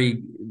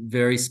very,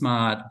 very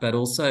smart, but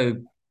also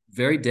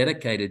very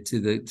dedicated to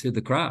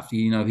the craft.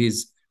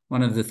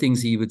 One of the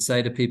things he would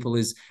say to people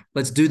is,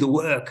 let's do the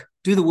work,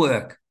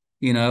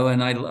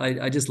 and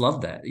I just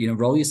love that,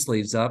 roll your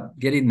sleeves up,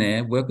 get in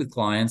there, work with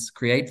clients,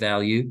 create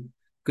value,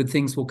 good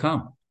things will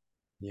come.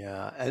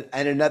 Yeah.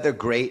 And another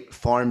great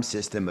farm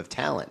system of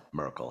talent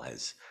Merkle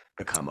has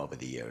become over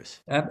the years.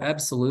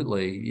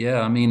 Absolutely.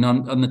 Yeah. I mean,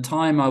 on the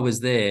time I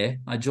was there,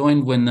 I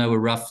joined when there were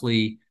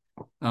roughly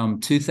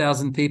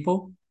 2,000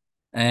 people.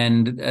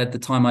 And at the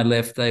time I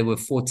left, they were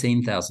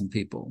 14,000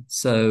 people.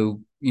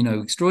 So,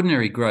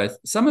 extraordinary growth.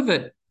 Some of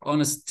it,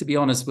 to be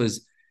honest,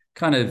 was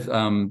kind of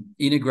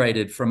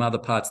integrated from other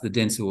parts of the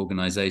Dentsu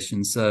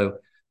organization. So,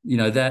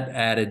 that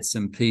added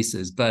some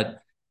pieces. But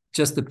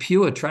just the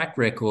pure track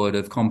record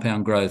of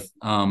compound growth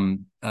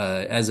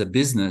as a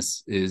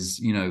business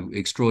is,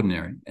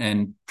 extraordinary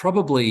and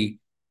probably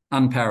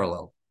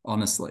unparalleled,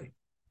 honestly,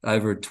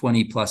 over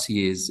 20 plus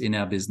years in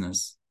our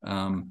business.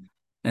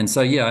 And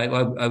so, yeah,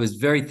 I was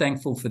very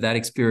thankful for that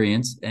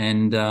experience.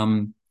 And,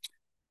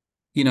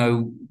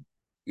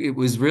 it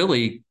was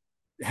really,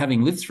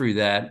 having lived through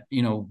that,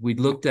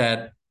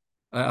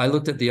 I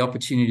looked at the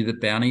opportunity that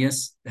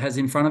Bounteous has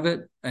in front of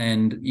it,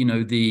 and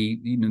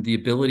the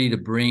ability to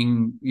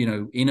bring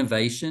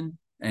innovation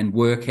and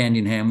work hand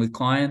in hand with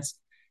clients,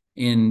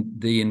 in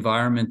the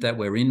environment that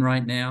we're in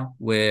right now,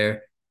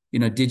 where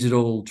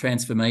digital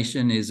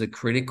transformation is a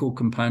critical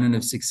component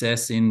of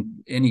success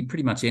in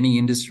pretty much any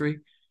industry.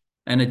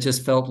 And it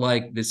just felt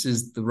like this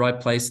is the right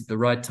place at the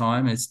right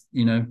time. It's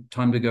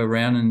time to go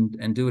around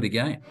and do it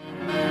again.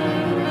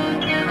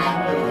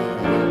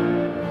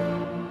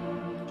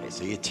 Okay,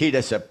 so you teed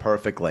us up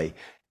perfectly.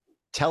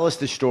 Tell us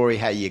the story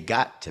how you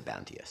got to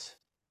Bounteous.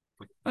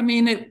 I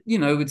mean,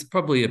 it's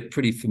probably a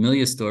pretty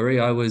familiar story.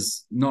 I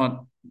was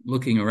not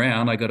looking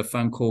around. I got a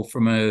phone call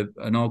from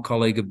an old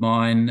colleague of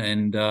mine,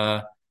 and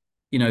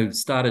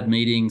started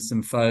meeting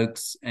some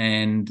folks,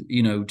 and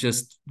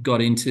just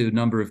got into a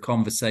number of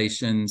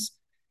conversations.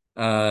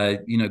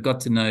 Got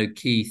to know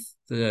Keith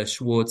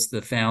Schwartz,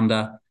 the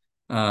founder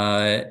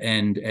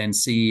and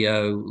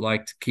CEO.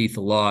 Liked Keith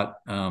a lot.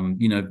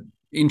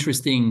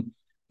 Interesting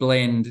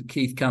blend.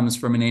 Keith comes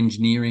from an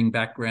engineering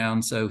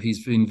background, so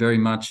he's been very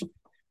much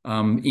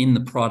in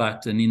the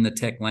product and in the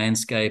tech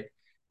landscape.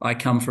 I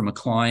come from a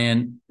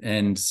client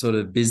and sort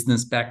of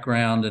business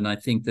background, and I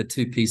think the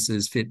two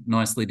pieces fit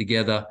nicely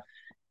together.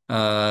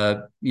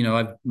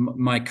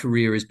 My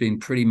career has been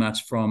pretty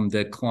much from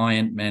the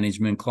client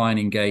management, client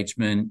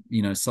engagement,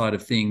 side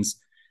of things.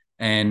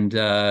 And,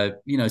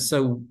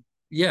 so,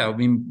 yeah, I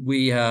mean,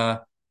 we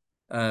are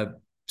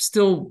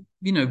still,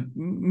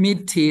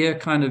 mid-tier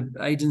kind of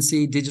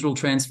agency, digital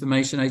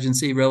transformation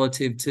agency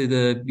relative to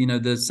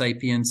the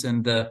Sapiens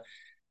and the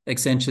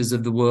Accentures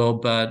of the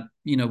world. But,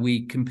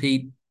 we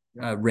compete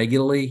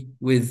regularly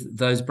with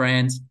those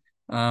brands.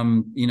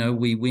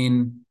 We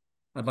win,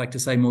 I'd like to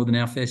say, more than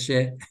our fair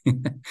share.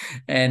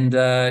 And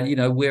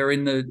we're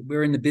in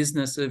the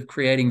business of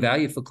creating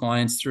value for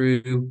clients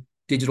through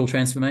digital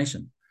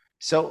transformation.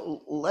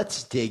 So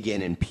let's dig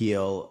in and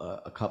peel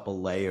a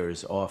couple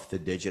layers off the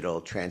digital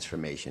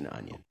transformation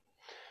onion.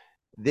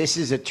 This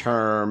is a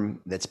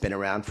term that's been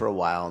around for a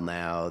while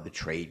now. The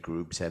trade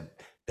groups have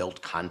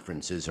built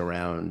conferences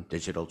around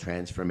digital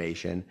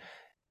transformation,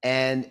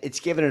 and it's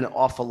given an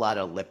awful lot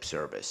of lip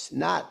service,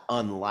 not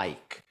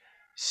unlike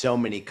so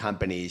many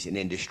companies in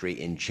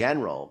industry in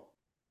general,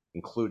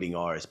 including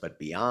ours, but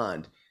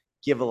beyond,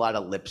 give a lot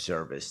of lip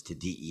service to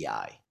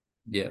DEI.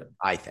 Yeah,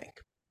 I think.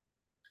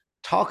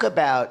 Talk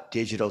about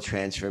digital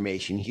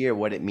transformation here,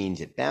 what it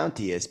means at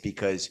Bounteous,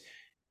 because,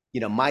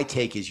 my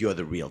take is you're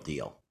the real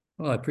deal.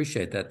 Well, I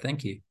appreciate that.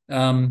 Thank you.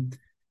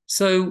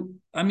 So,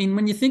 I mean,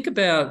 when you think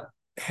about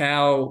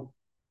how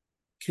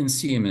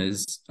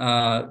consumers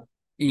are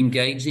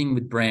engaging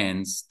with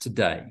brands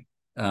today,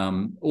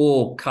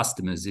 or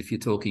customers, if you're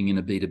talking in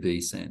a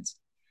B2B sense,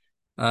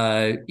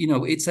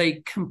 it's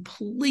a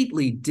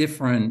completely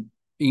different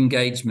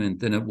engagement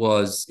than it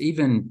was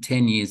even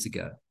 10 years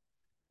ago.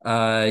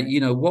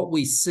 What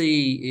we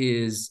see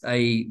is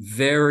a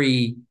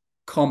very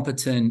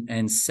competent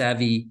and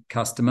savvy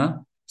customer,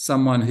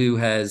 someone who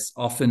has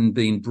often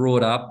been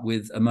brought up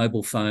with a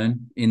mobile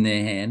phone in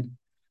their hand.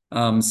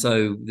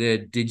 So they're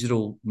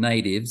digital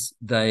natives.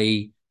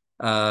 They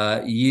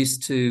are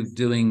used to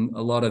doing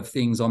a lot of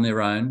things on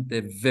their own.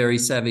 They're very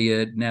savvy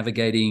at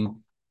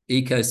navigating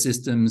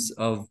ecosystems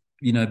of,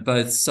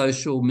 both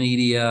social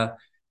media,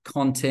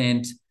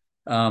 content,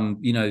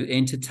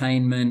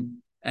 entertainment,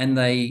 and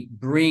they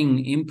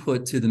bring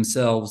input to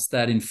themselves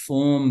that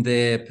inform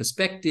their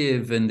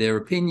perspective and their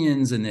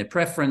opinions and their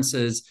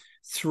preferences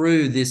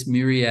through this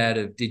myriad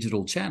of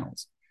digital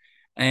channels.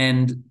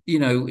 And,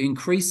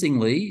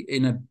 increasingly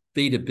in a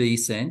B2B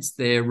sense,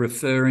 they're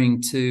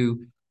referring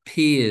to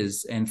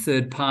peers and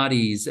third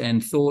parties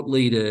and thought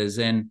leaders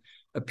and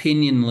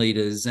opinion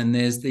leaders. And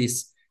there's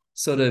this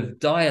sort of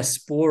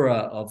diaspora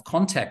of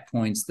contact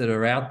points that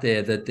are out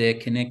there that they're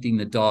connecting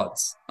the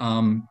dots.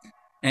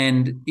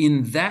 And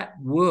in that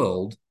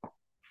world,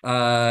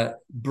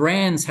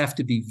 brands have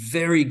to be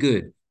very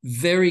good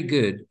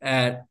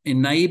at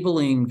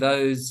enabling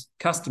those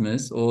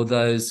customers or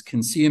those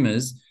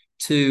consumers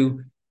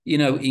to,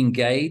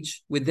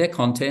 engage with their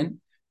content,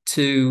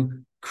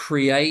 to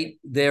create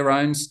their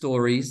own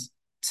stories,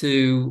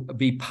 to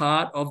be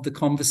part of the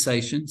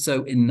conversation.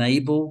 So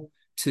enable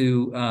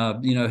to,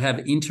 have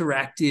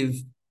interactive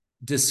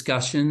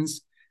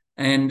discussions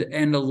and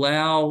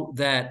allow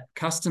that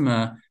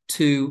customer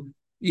to,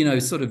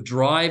 sort of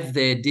drive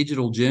their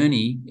digital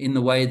journey in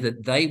the way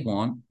that they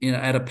want,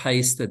 at a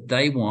pace that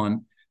they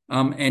want,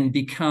 and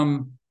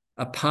become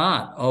a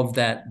part of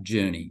that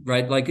journey,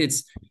 right? Like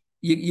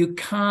you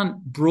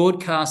can't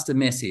broadcast a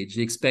message,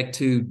 expect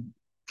to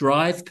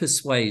drive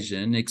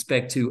persuasion,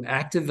 expect to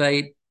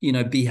activate,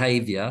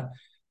 behavior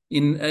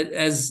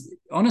as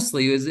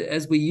honestly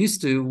as we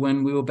used to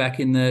when we were back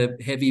in the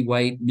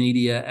heavyweight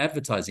media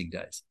advertising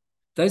days.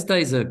 Those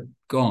days are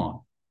gone.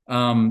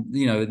 And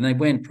they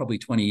went probably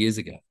 20 years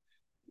ago.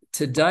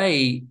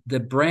 Today, the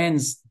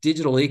brand's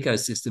digital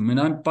ecosystem,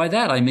 and by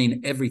that, I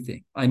mean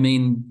everything. I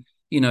mean,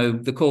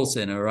 the call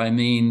center. I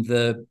mean,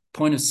 the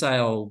point of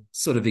sale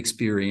sort of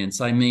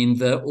experience. I mean,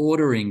 the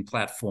ordering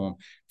platform,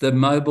 the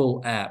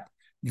mobile app,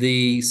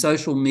 the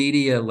social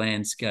media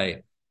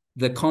landscape,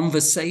 the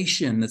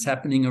conversation that's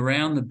happening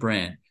around the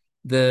brand.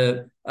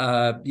 the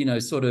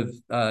sort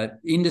of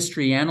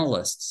industry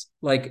analysts,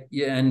 like,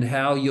 and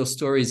how your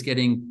story is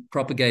getting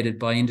propagated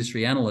by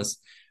industry analysts.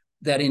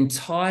 That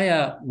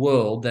entire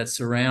world that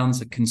surrounds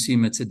a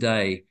consumer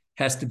today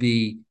has to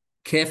be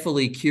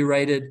carefully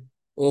curated,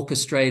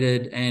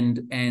 orchestrated,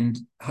 and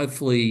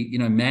hopefully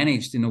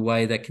managed in a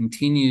way that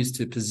continues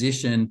to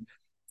position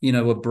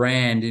a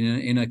brand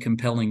in a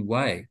compelling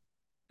way.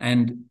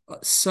 And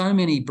so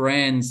many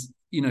brands,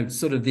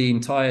 sort of the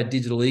entire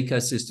digital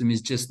ecosystem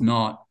is just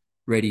not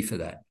ready for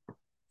that.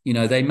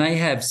 They may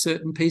have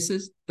certain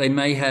pieces, they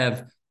may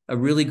have a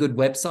really good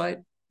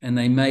website, and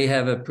they may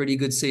have a pretty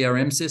good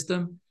CRM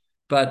system,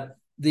 but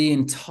the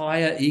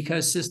entire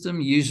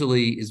ecosystem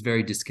usually is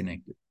very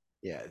disconnected.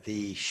 Yeah,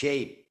 the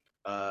shape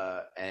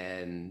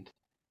and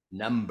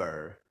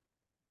number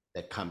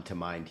that come to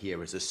mind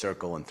here is a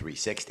circle and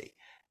 360.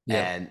 Yeah.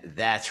 And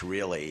that's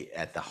really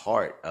at the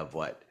heart of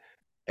what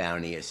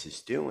Bounteous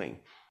is doing.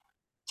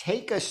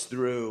 Take us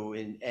through,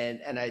 and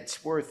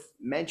it's worth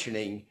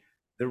mentioning,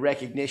 the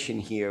recognition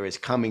here is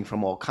coming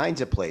from all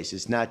kinds of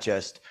places, not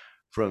just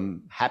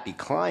from happy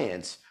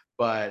clients,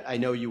 but I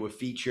know you were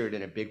featured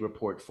in a big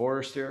report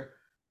Forrester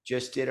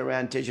just did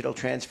around digital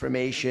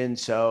transformation.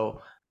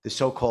 So the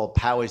so-called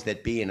powers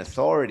that be and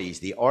authorities,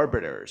 the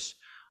arbiters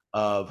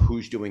of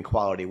who's doing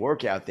quality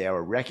work out there,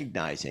 are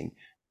recognizing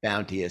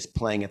Bounteous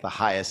playing at the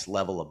highest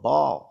level of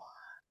ball.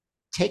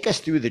 Take us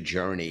through the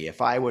journey.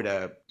 If I were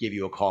to give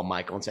you a call,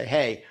 Michael, and say,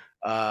 hey,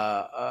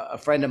 a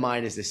friend of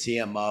mine is the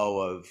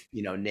CMO of,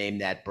 name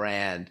that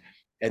brand,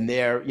 and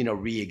they're,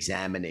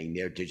 re-examining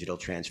their digital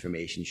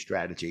transformation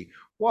strategy.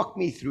 Walk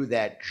me through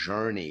that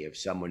journey of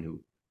someone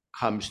who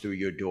comes through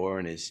your door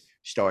and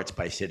starts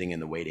by sitting in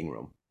the waiting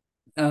room.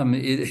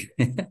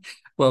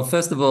 Well,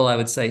 first of all, I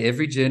would say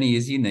every journey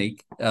is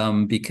unique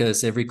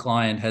because every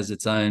client has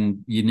its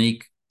own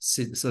unique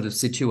sort of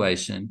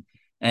situation.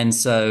 And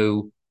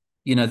so,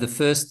 the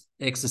first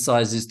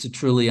exercise is to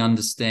truly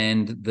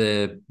understand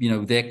their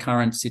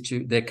current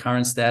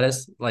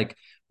status. Like,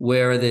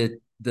 where are the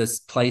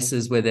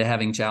places where they're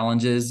having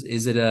challenges?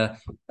 Is it a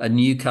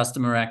new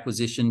customer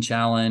acquisition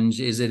challenge?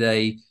 Is it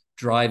a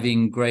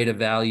driving greater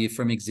value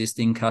from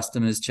existing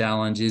customers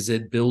challenge? Is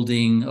it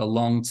building a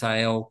long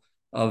tail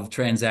of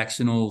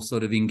transactional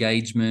sort of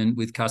engagement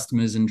with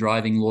customers and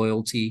driving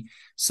loyalty?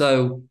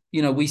 So,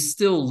 we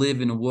still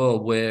live in a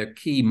world where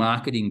key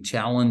marketing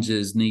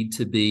challenges need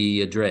to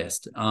be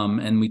addressed.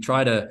 And we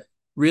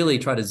really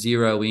try to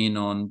zero in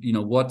on,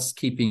 what's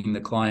keeping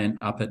the client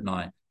up at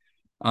night.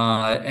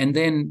 And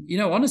then,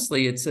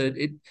 honestly,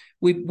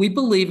 we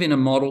believe in a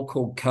model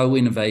called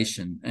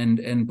co-innovation.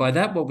 And by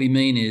that, what we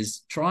mean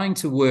is trying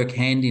to work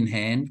hand in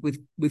hand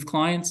with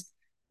clients.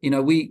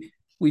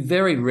 We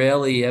very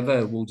rarely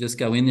ever will just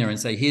go in there and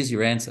say, here's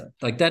your answer.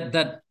 Like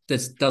that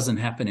doesn't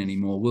happen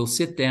anymore. We'll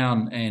sit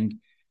down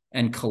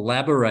and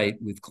collaborate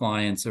with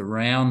clients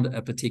around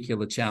a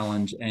particular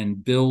challenge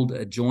and build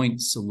a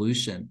joint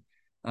solution.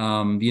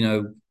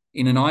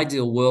 In an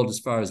ideal world, as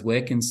far as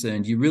we're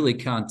concerned, you really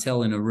can't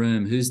tell in a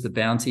room who's the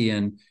bounty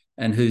and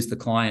who's the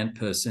client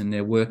person.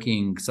 They're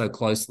working so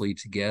closely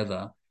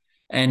together.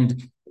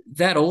 And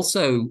that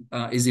also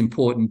is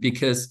important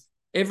because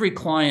every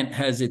client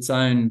has its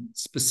own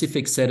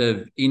specific set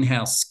of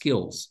in-house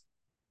skills.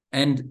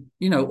 And,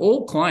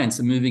 all clients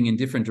are moving in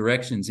different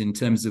directions in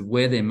terms of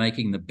where they're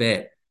making the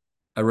bet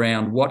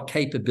around what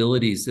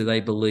capabilities do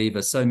they believe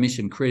are so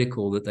mission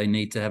critical that they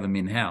need to have them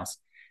in-house.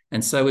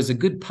 And so as a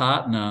good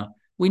partner,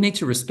 we need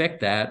to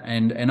respect that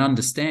and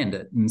understand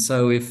it. And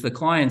so if the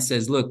client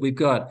says, look, we've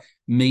got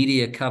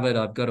media covered,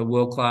 I've got a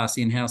world-class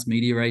in-house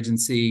media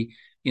agency,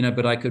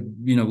 but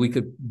we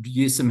could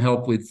use some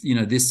help with,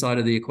 this side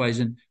of the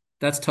equation,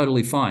 that's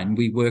totally fine.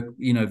 We work,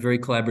 very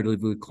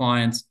collaboratively with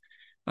clients.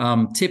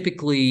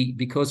 Typically,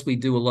 because we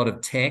do a lot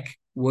of tech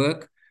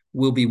work,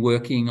 we'll be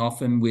working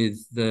often with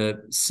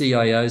the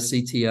CIO,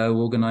 CTO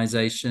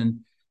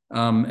organization,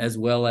 as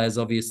well as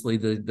obviously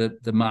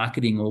the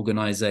marketing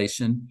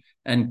organization.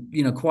 And,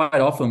 quite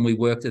often we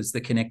worked as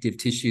the connective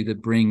tissue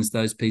that brings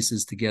those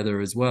pieces together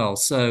as well.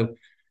 So,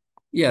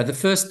 yeah, the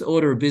first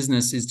order of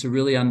business is to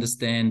really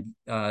understand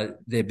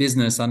their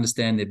business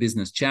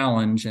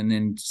challenge, and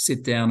then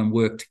sit down and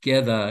work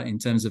together in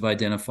terms of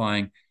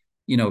identifying,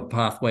 a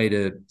pathway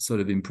to sort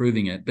of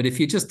improving it. But if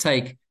you just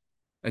take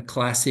a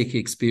classic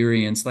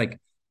experience, like,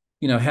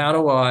 how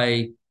do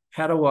I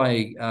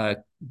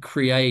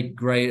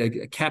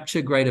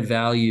capture greater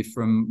value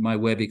from my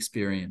web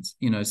experience?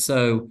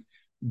 So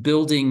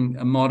building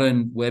a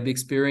modern web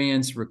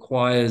experience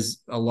requires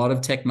a lot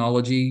of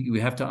technology. You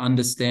have to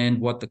understand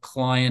what the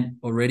client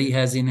already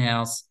has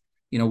in-house,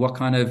 what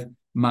kind of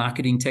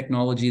marketing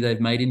technology they've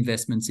made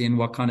investments in,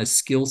 what kind of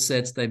skill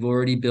sets they've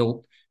already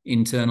built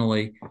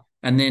internally,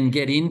 and then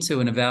get into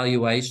an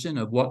evaluation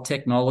of what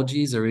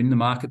technologies are in the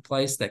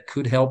marketplace that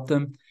could help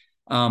them.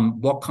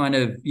 What kind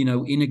of,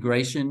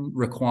 integration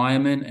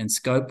requirement and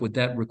scope would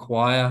that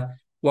require?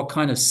 What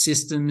kind of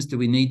systems do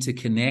we need to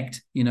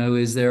connect?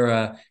 Is there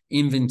a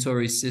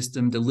inventory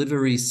system,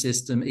 delivery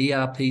system,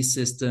 ERP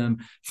system,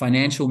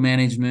 financial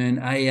management,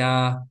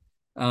 AR,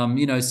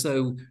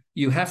 So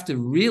you have to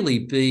really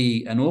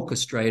be an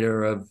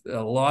orchestrator of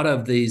a lot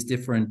of these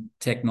different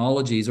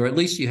technologies, or at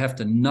least you have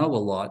to know a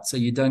lot so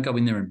you don't go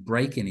in there and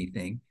break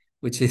anything,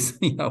 which is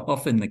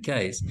often the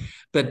case.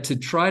 But to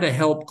try to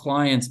help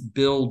clients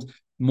build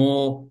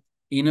more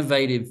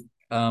innovative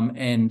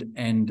and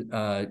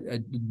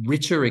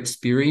richer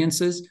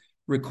experiences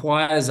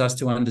requires us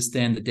to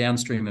understand the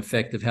downstream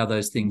effect of how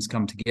those things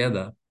come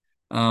together.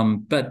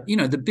 But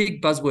the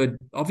big buzzword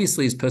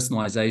obviously is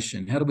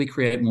personalization. How do we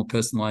create more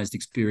personalized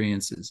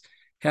experiences?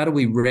 How do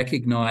we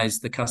recognize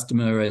the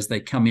customer as they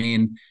come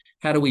in?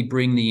 How do we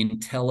bring the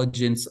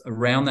intelligence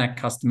around that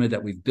customer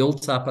that we've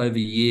built up over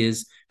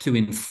years to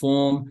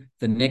inform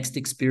the next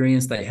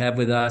experience they have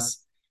with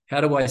us?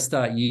 How do I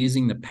start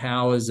using the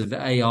powers of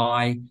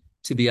AI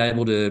to be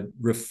able to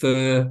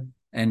refer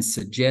and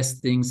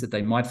suggest things that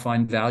they might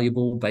find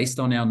valuable based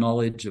on our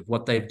knowledge of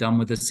what they've done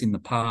with us in the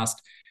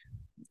past?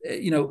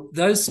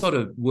 Those sort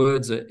of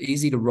words are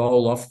easy to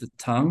roll off the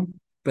tongue,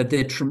 but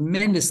they're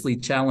tremendously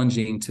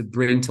challenging to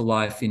bring to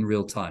life in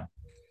real time.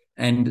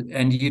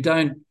 And you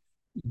don't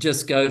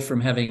just go from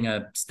having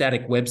a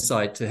static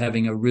website to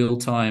having a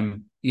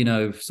real-time,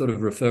 sort of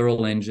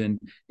referral engine.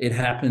 It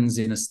happens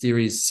in a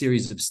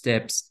series of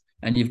steps,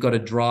 and you've got to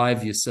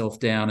drive yourself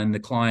down and the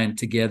client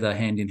together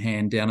hand in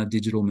hand down a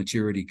digital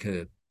maturity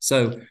curve.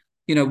 So,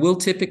 we'll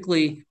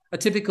a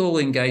typical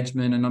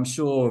engagement, and I'm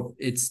sure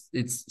it's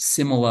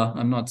similar.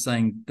 I'm not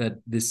saying that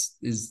this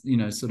is,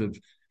 sort of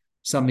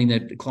something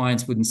that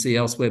clients wouldn't see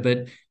elsewhere,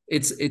 but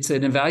it's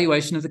an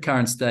evaluation of the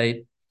current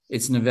state.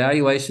 It's an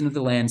evaluation of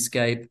the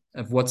landscape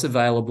of what's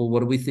available.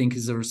 What do we think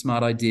is a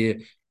smart idea?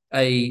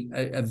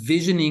 A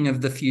visioning of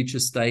the future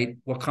state.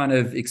 What kind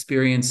of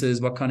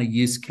experiences, what kind of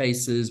use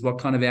cases, what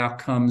kind of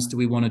outcomes do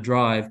we want to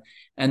drive?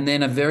 And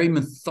then a very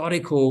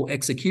methodical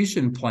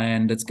execution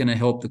plan that's going to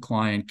help the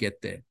client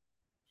get there.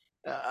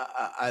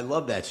 I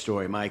love that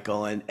story,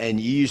 Michael. And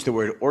you used the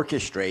word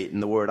orchestrate,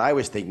 and the word I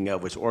was thinking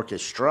of was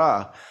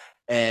orchestra.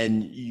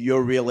 And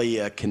you're really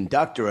a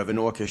conductor of an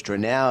orchestra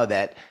now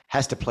that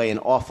has to play an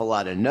awful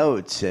lot of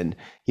notes. And,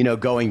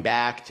 going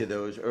back to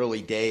those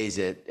early days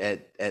at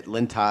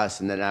Lintas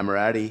and then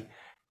Ammirati,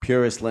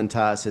 Purist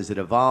Lintas, as it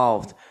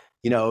evolved,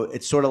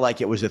 it's sort of like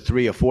it was a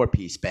 3 or 4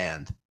 piece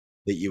band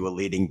that you were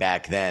leading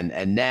back then.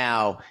 And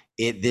now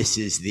this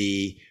is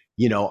the,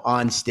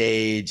 on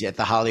stage at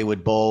the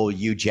Hollywood Bowl,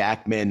 Hugh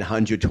Jackman,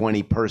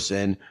 120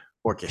 person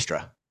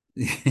orchestra.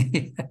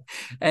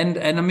 and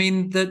I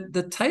mean,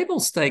 the table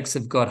stakes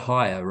have got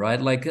higher,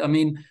 right? Like, I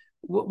mean,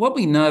 what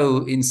we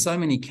know in so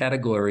many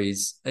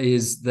categories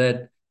is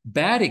that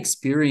bad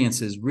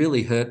experiences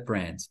really hurt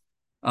brands.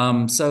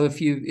 So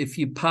if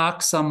you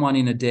park someone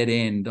in a dead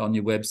end on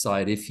your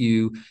website, if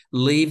you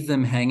leave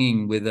them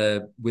hanging with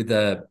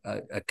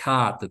a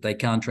cart that they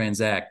can't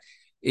transact,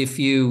 if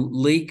you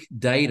leak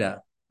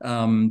data,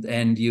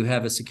 and you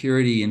have a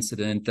security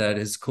incident that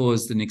has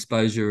caused an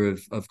exposure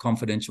of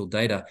confidential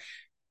data,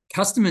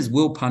 customers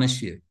will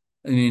punish you.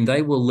 I mean,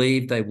 they will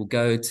leave, they will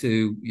go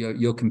to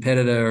your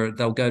competitor,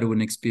 they'll go to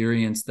an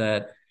experience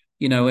that,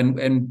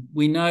 and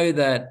we know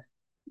that,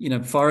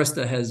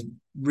 Forrester has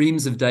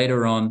reams of data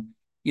on,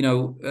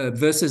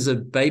 versus a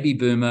baby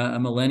boomer, a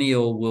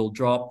millennial will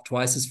drop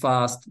twice as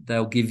fast.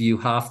 They'll give you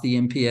half the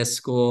NPS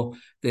score.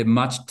 They're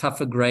much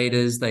tougher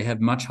graders. They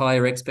have much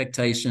higher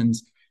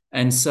expectations.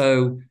 And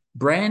so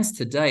brands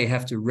today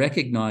have to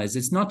recognize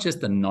it's not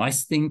just a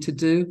nice thing to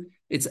do.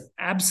 It's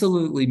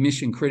absolutely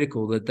mission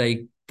critical that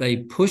they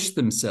push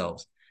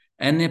themselves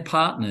and their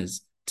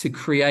partners to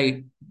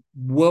create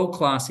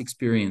world-class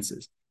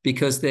experiences,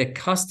 because their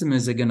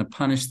customers are going to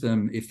punish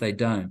them if they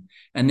don't.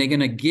 And they're going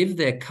to give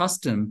their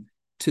custom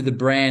to the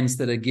brands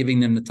that are giving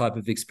them the type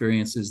of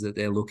experiences that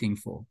they're looking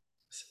for.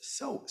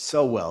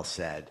 So well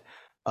said.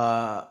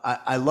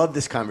 I love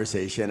this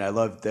conversation. I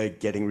loved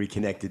getting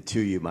reconnected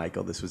to you,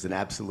 Michael. This was an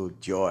absolute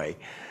joy.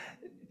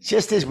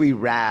 Just as we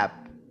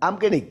wrap, I'm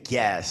going to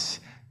guess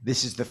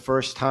this is the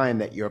first time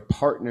that your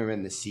partner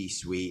in the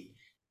C-suite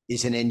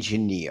is an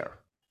engineer.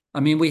 I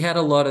mean, we had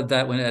a lot of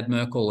that at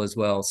Merkle as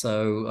well.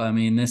 So, I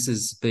mean, this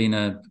has been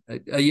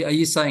are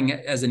you saying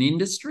as an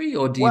industry,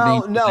 or do you mean?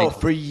 Well, no,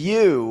 for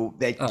you,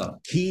 that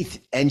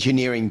Keith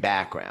engineering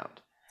background.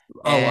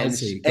 I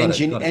see. Got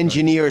it.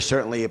 Engineer is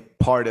certainly a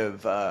part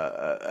of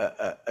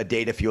a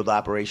data fueled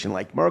operation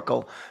like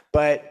Merkle,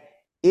 but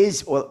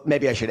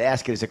maybe I should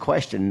ask it as a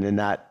question and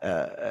not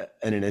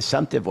in an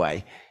assumptive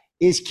way.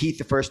 Is Keith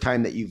the first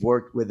time that you've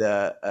worked with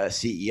a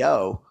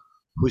CEO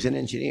who's an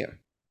engineer?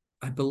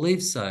 I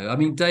believe so. I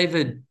mean,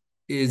 David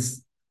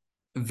is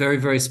a very,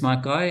 very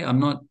smart guy. I'm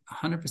not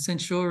 100%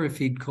 sure if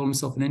he'd call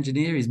himself an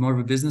engineer. He's more of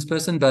a business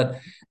person, but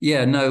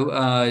yeah,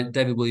 no,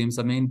 David Williams,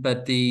 I mean,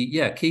 but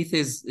Keith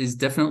is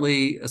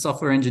definitely a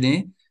software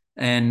engineer,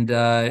 and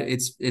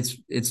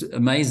it's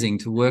amazing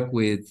to work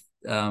with,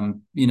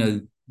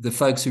 the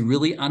folks who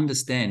really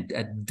understand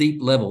at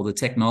deep level the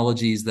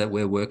technologies that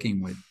we're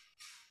working with.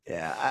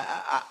 Yeah,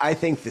 I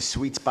think the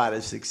sweet spot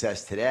of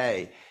success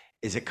today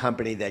is a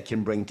company that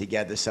can bring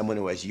together someone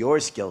who has your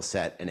skill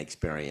set and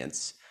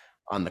experience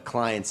on the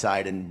client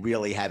side and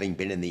really having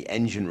been in the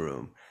engine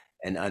room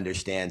and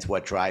understands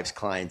what drives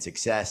client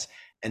success,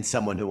 and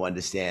someone who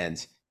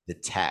understands the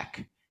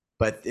tech.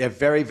 But they're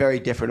very, very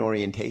different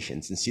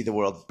orientations and see the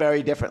world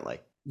very differently.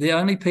 The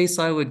only piece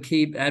I would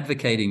keep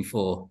advocating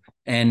for,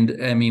 and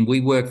I mean,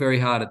 we work very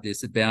hard at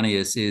this at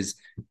Bounteous,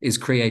 is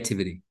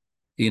creativity.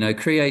 You know,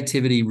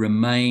 creativity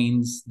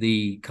remains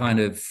the kind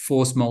of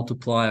force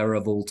multiplier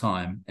of all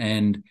time.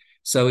 And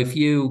so if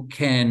you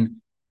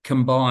can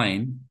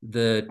combine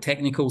the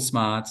technical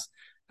smarts,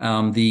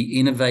 the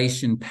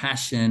innovation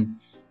passion,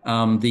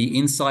 the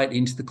insight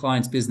into the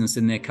client's business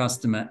and their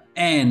customer,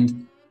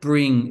 and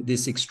bring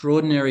this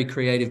extraordinary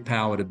creative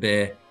power to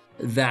bear,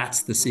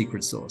 that's the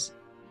secret sauce.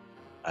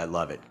 I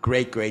love it.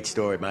 Great, great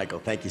story, Michael.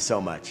 Thank you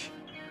so much.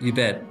 You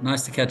bet.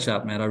 Nice to catch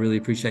up, Matt. I really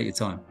appreciate your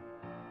time.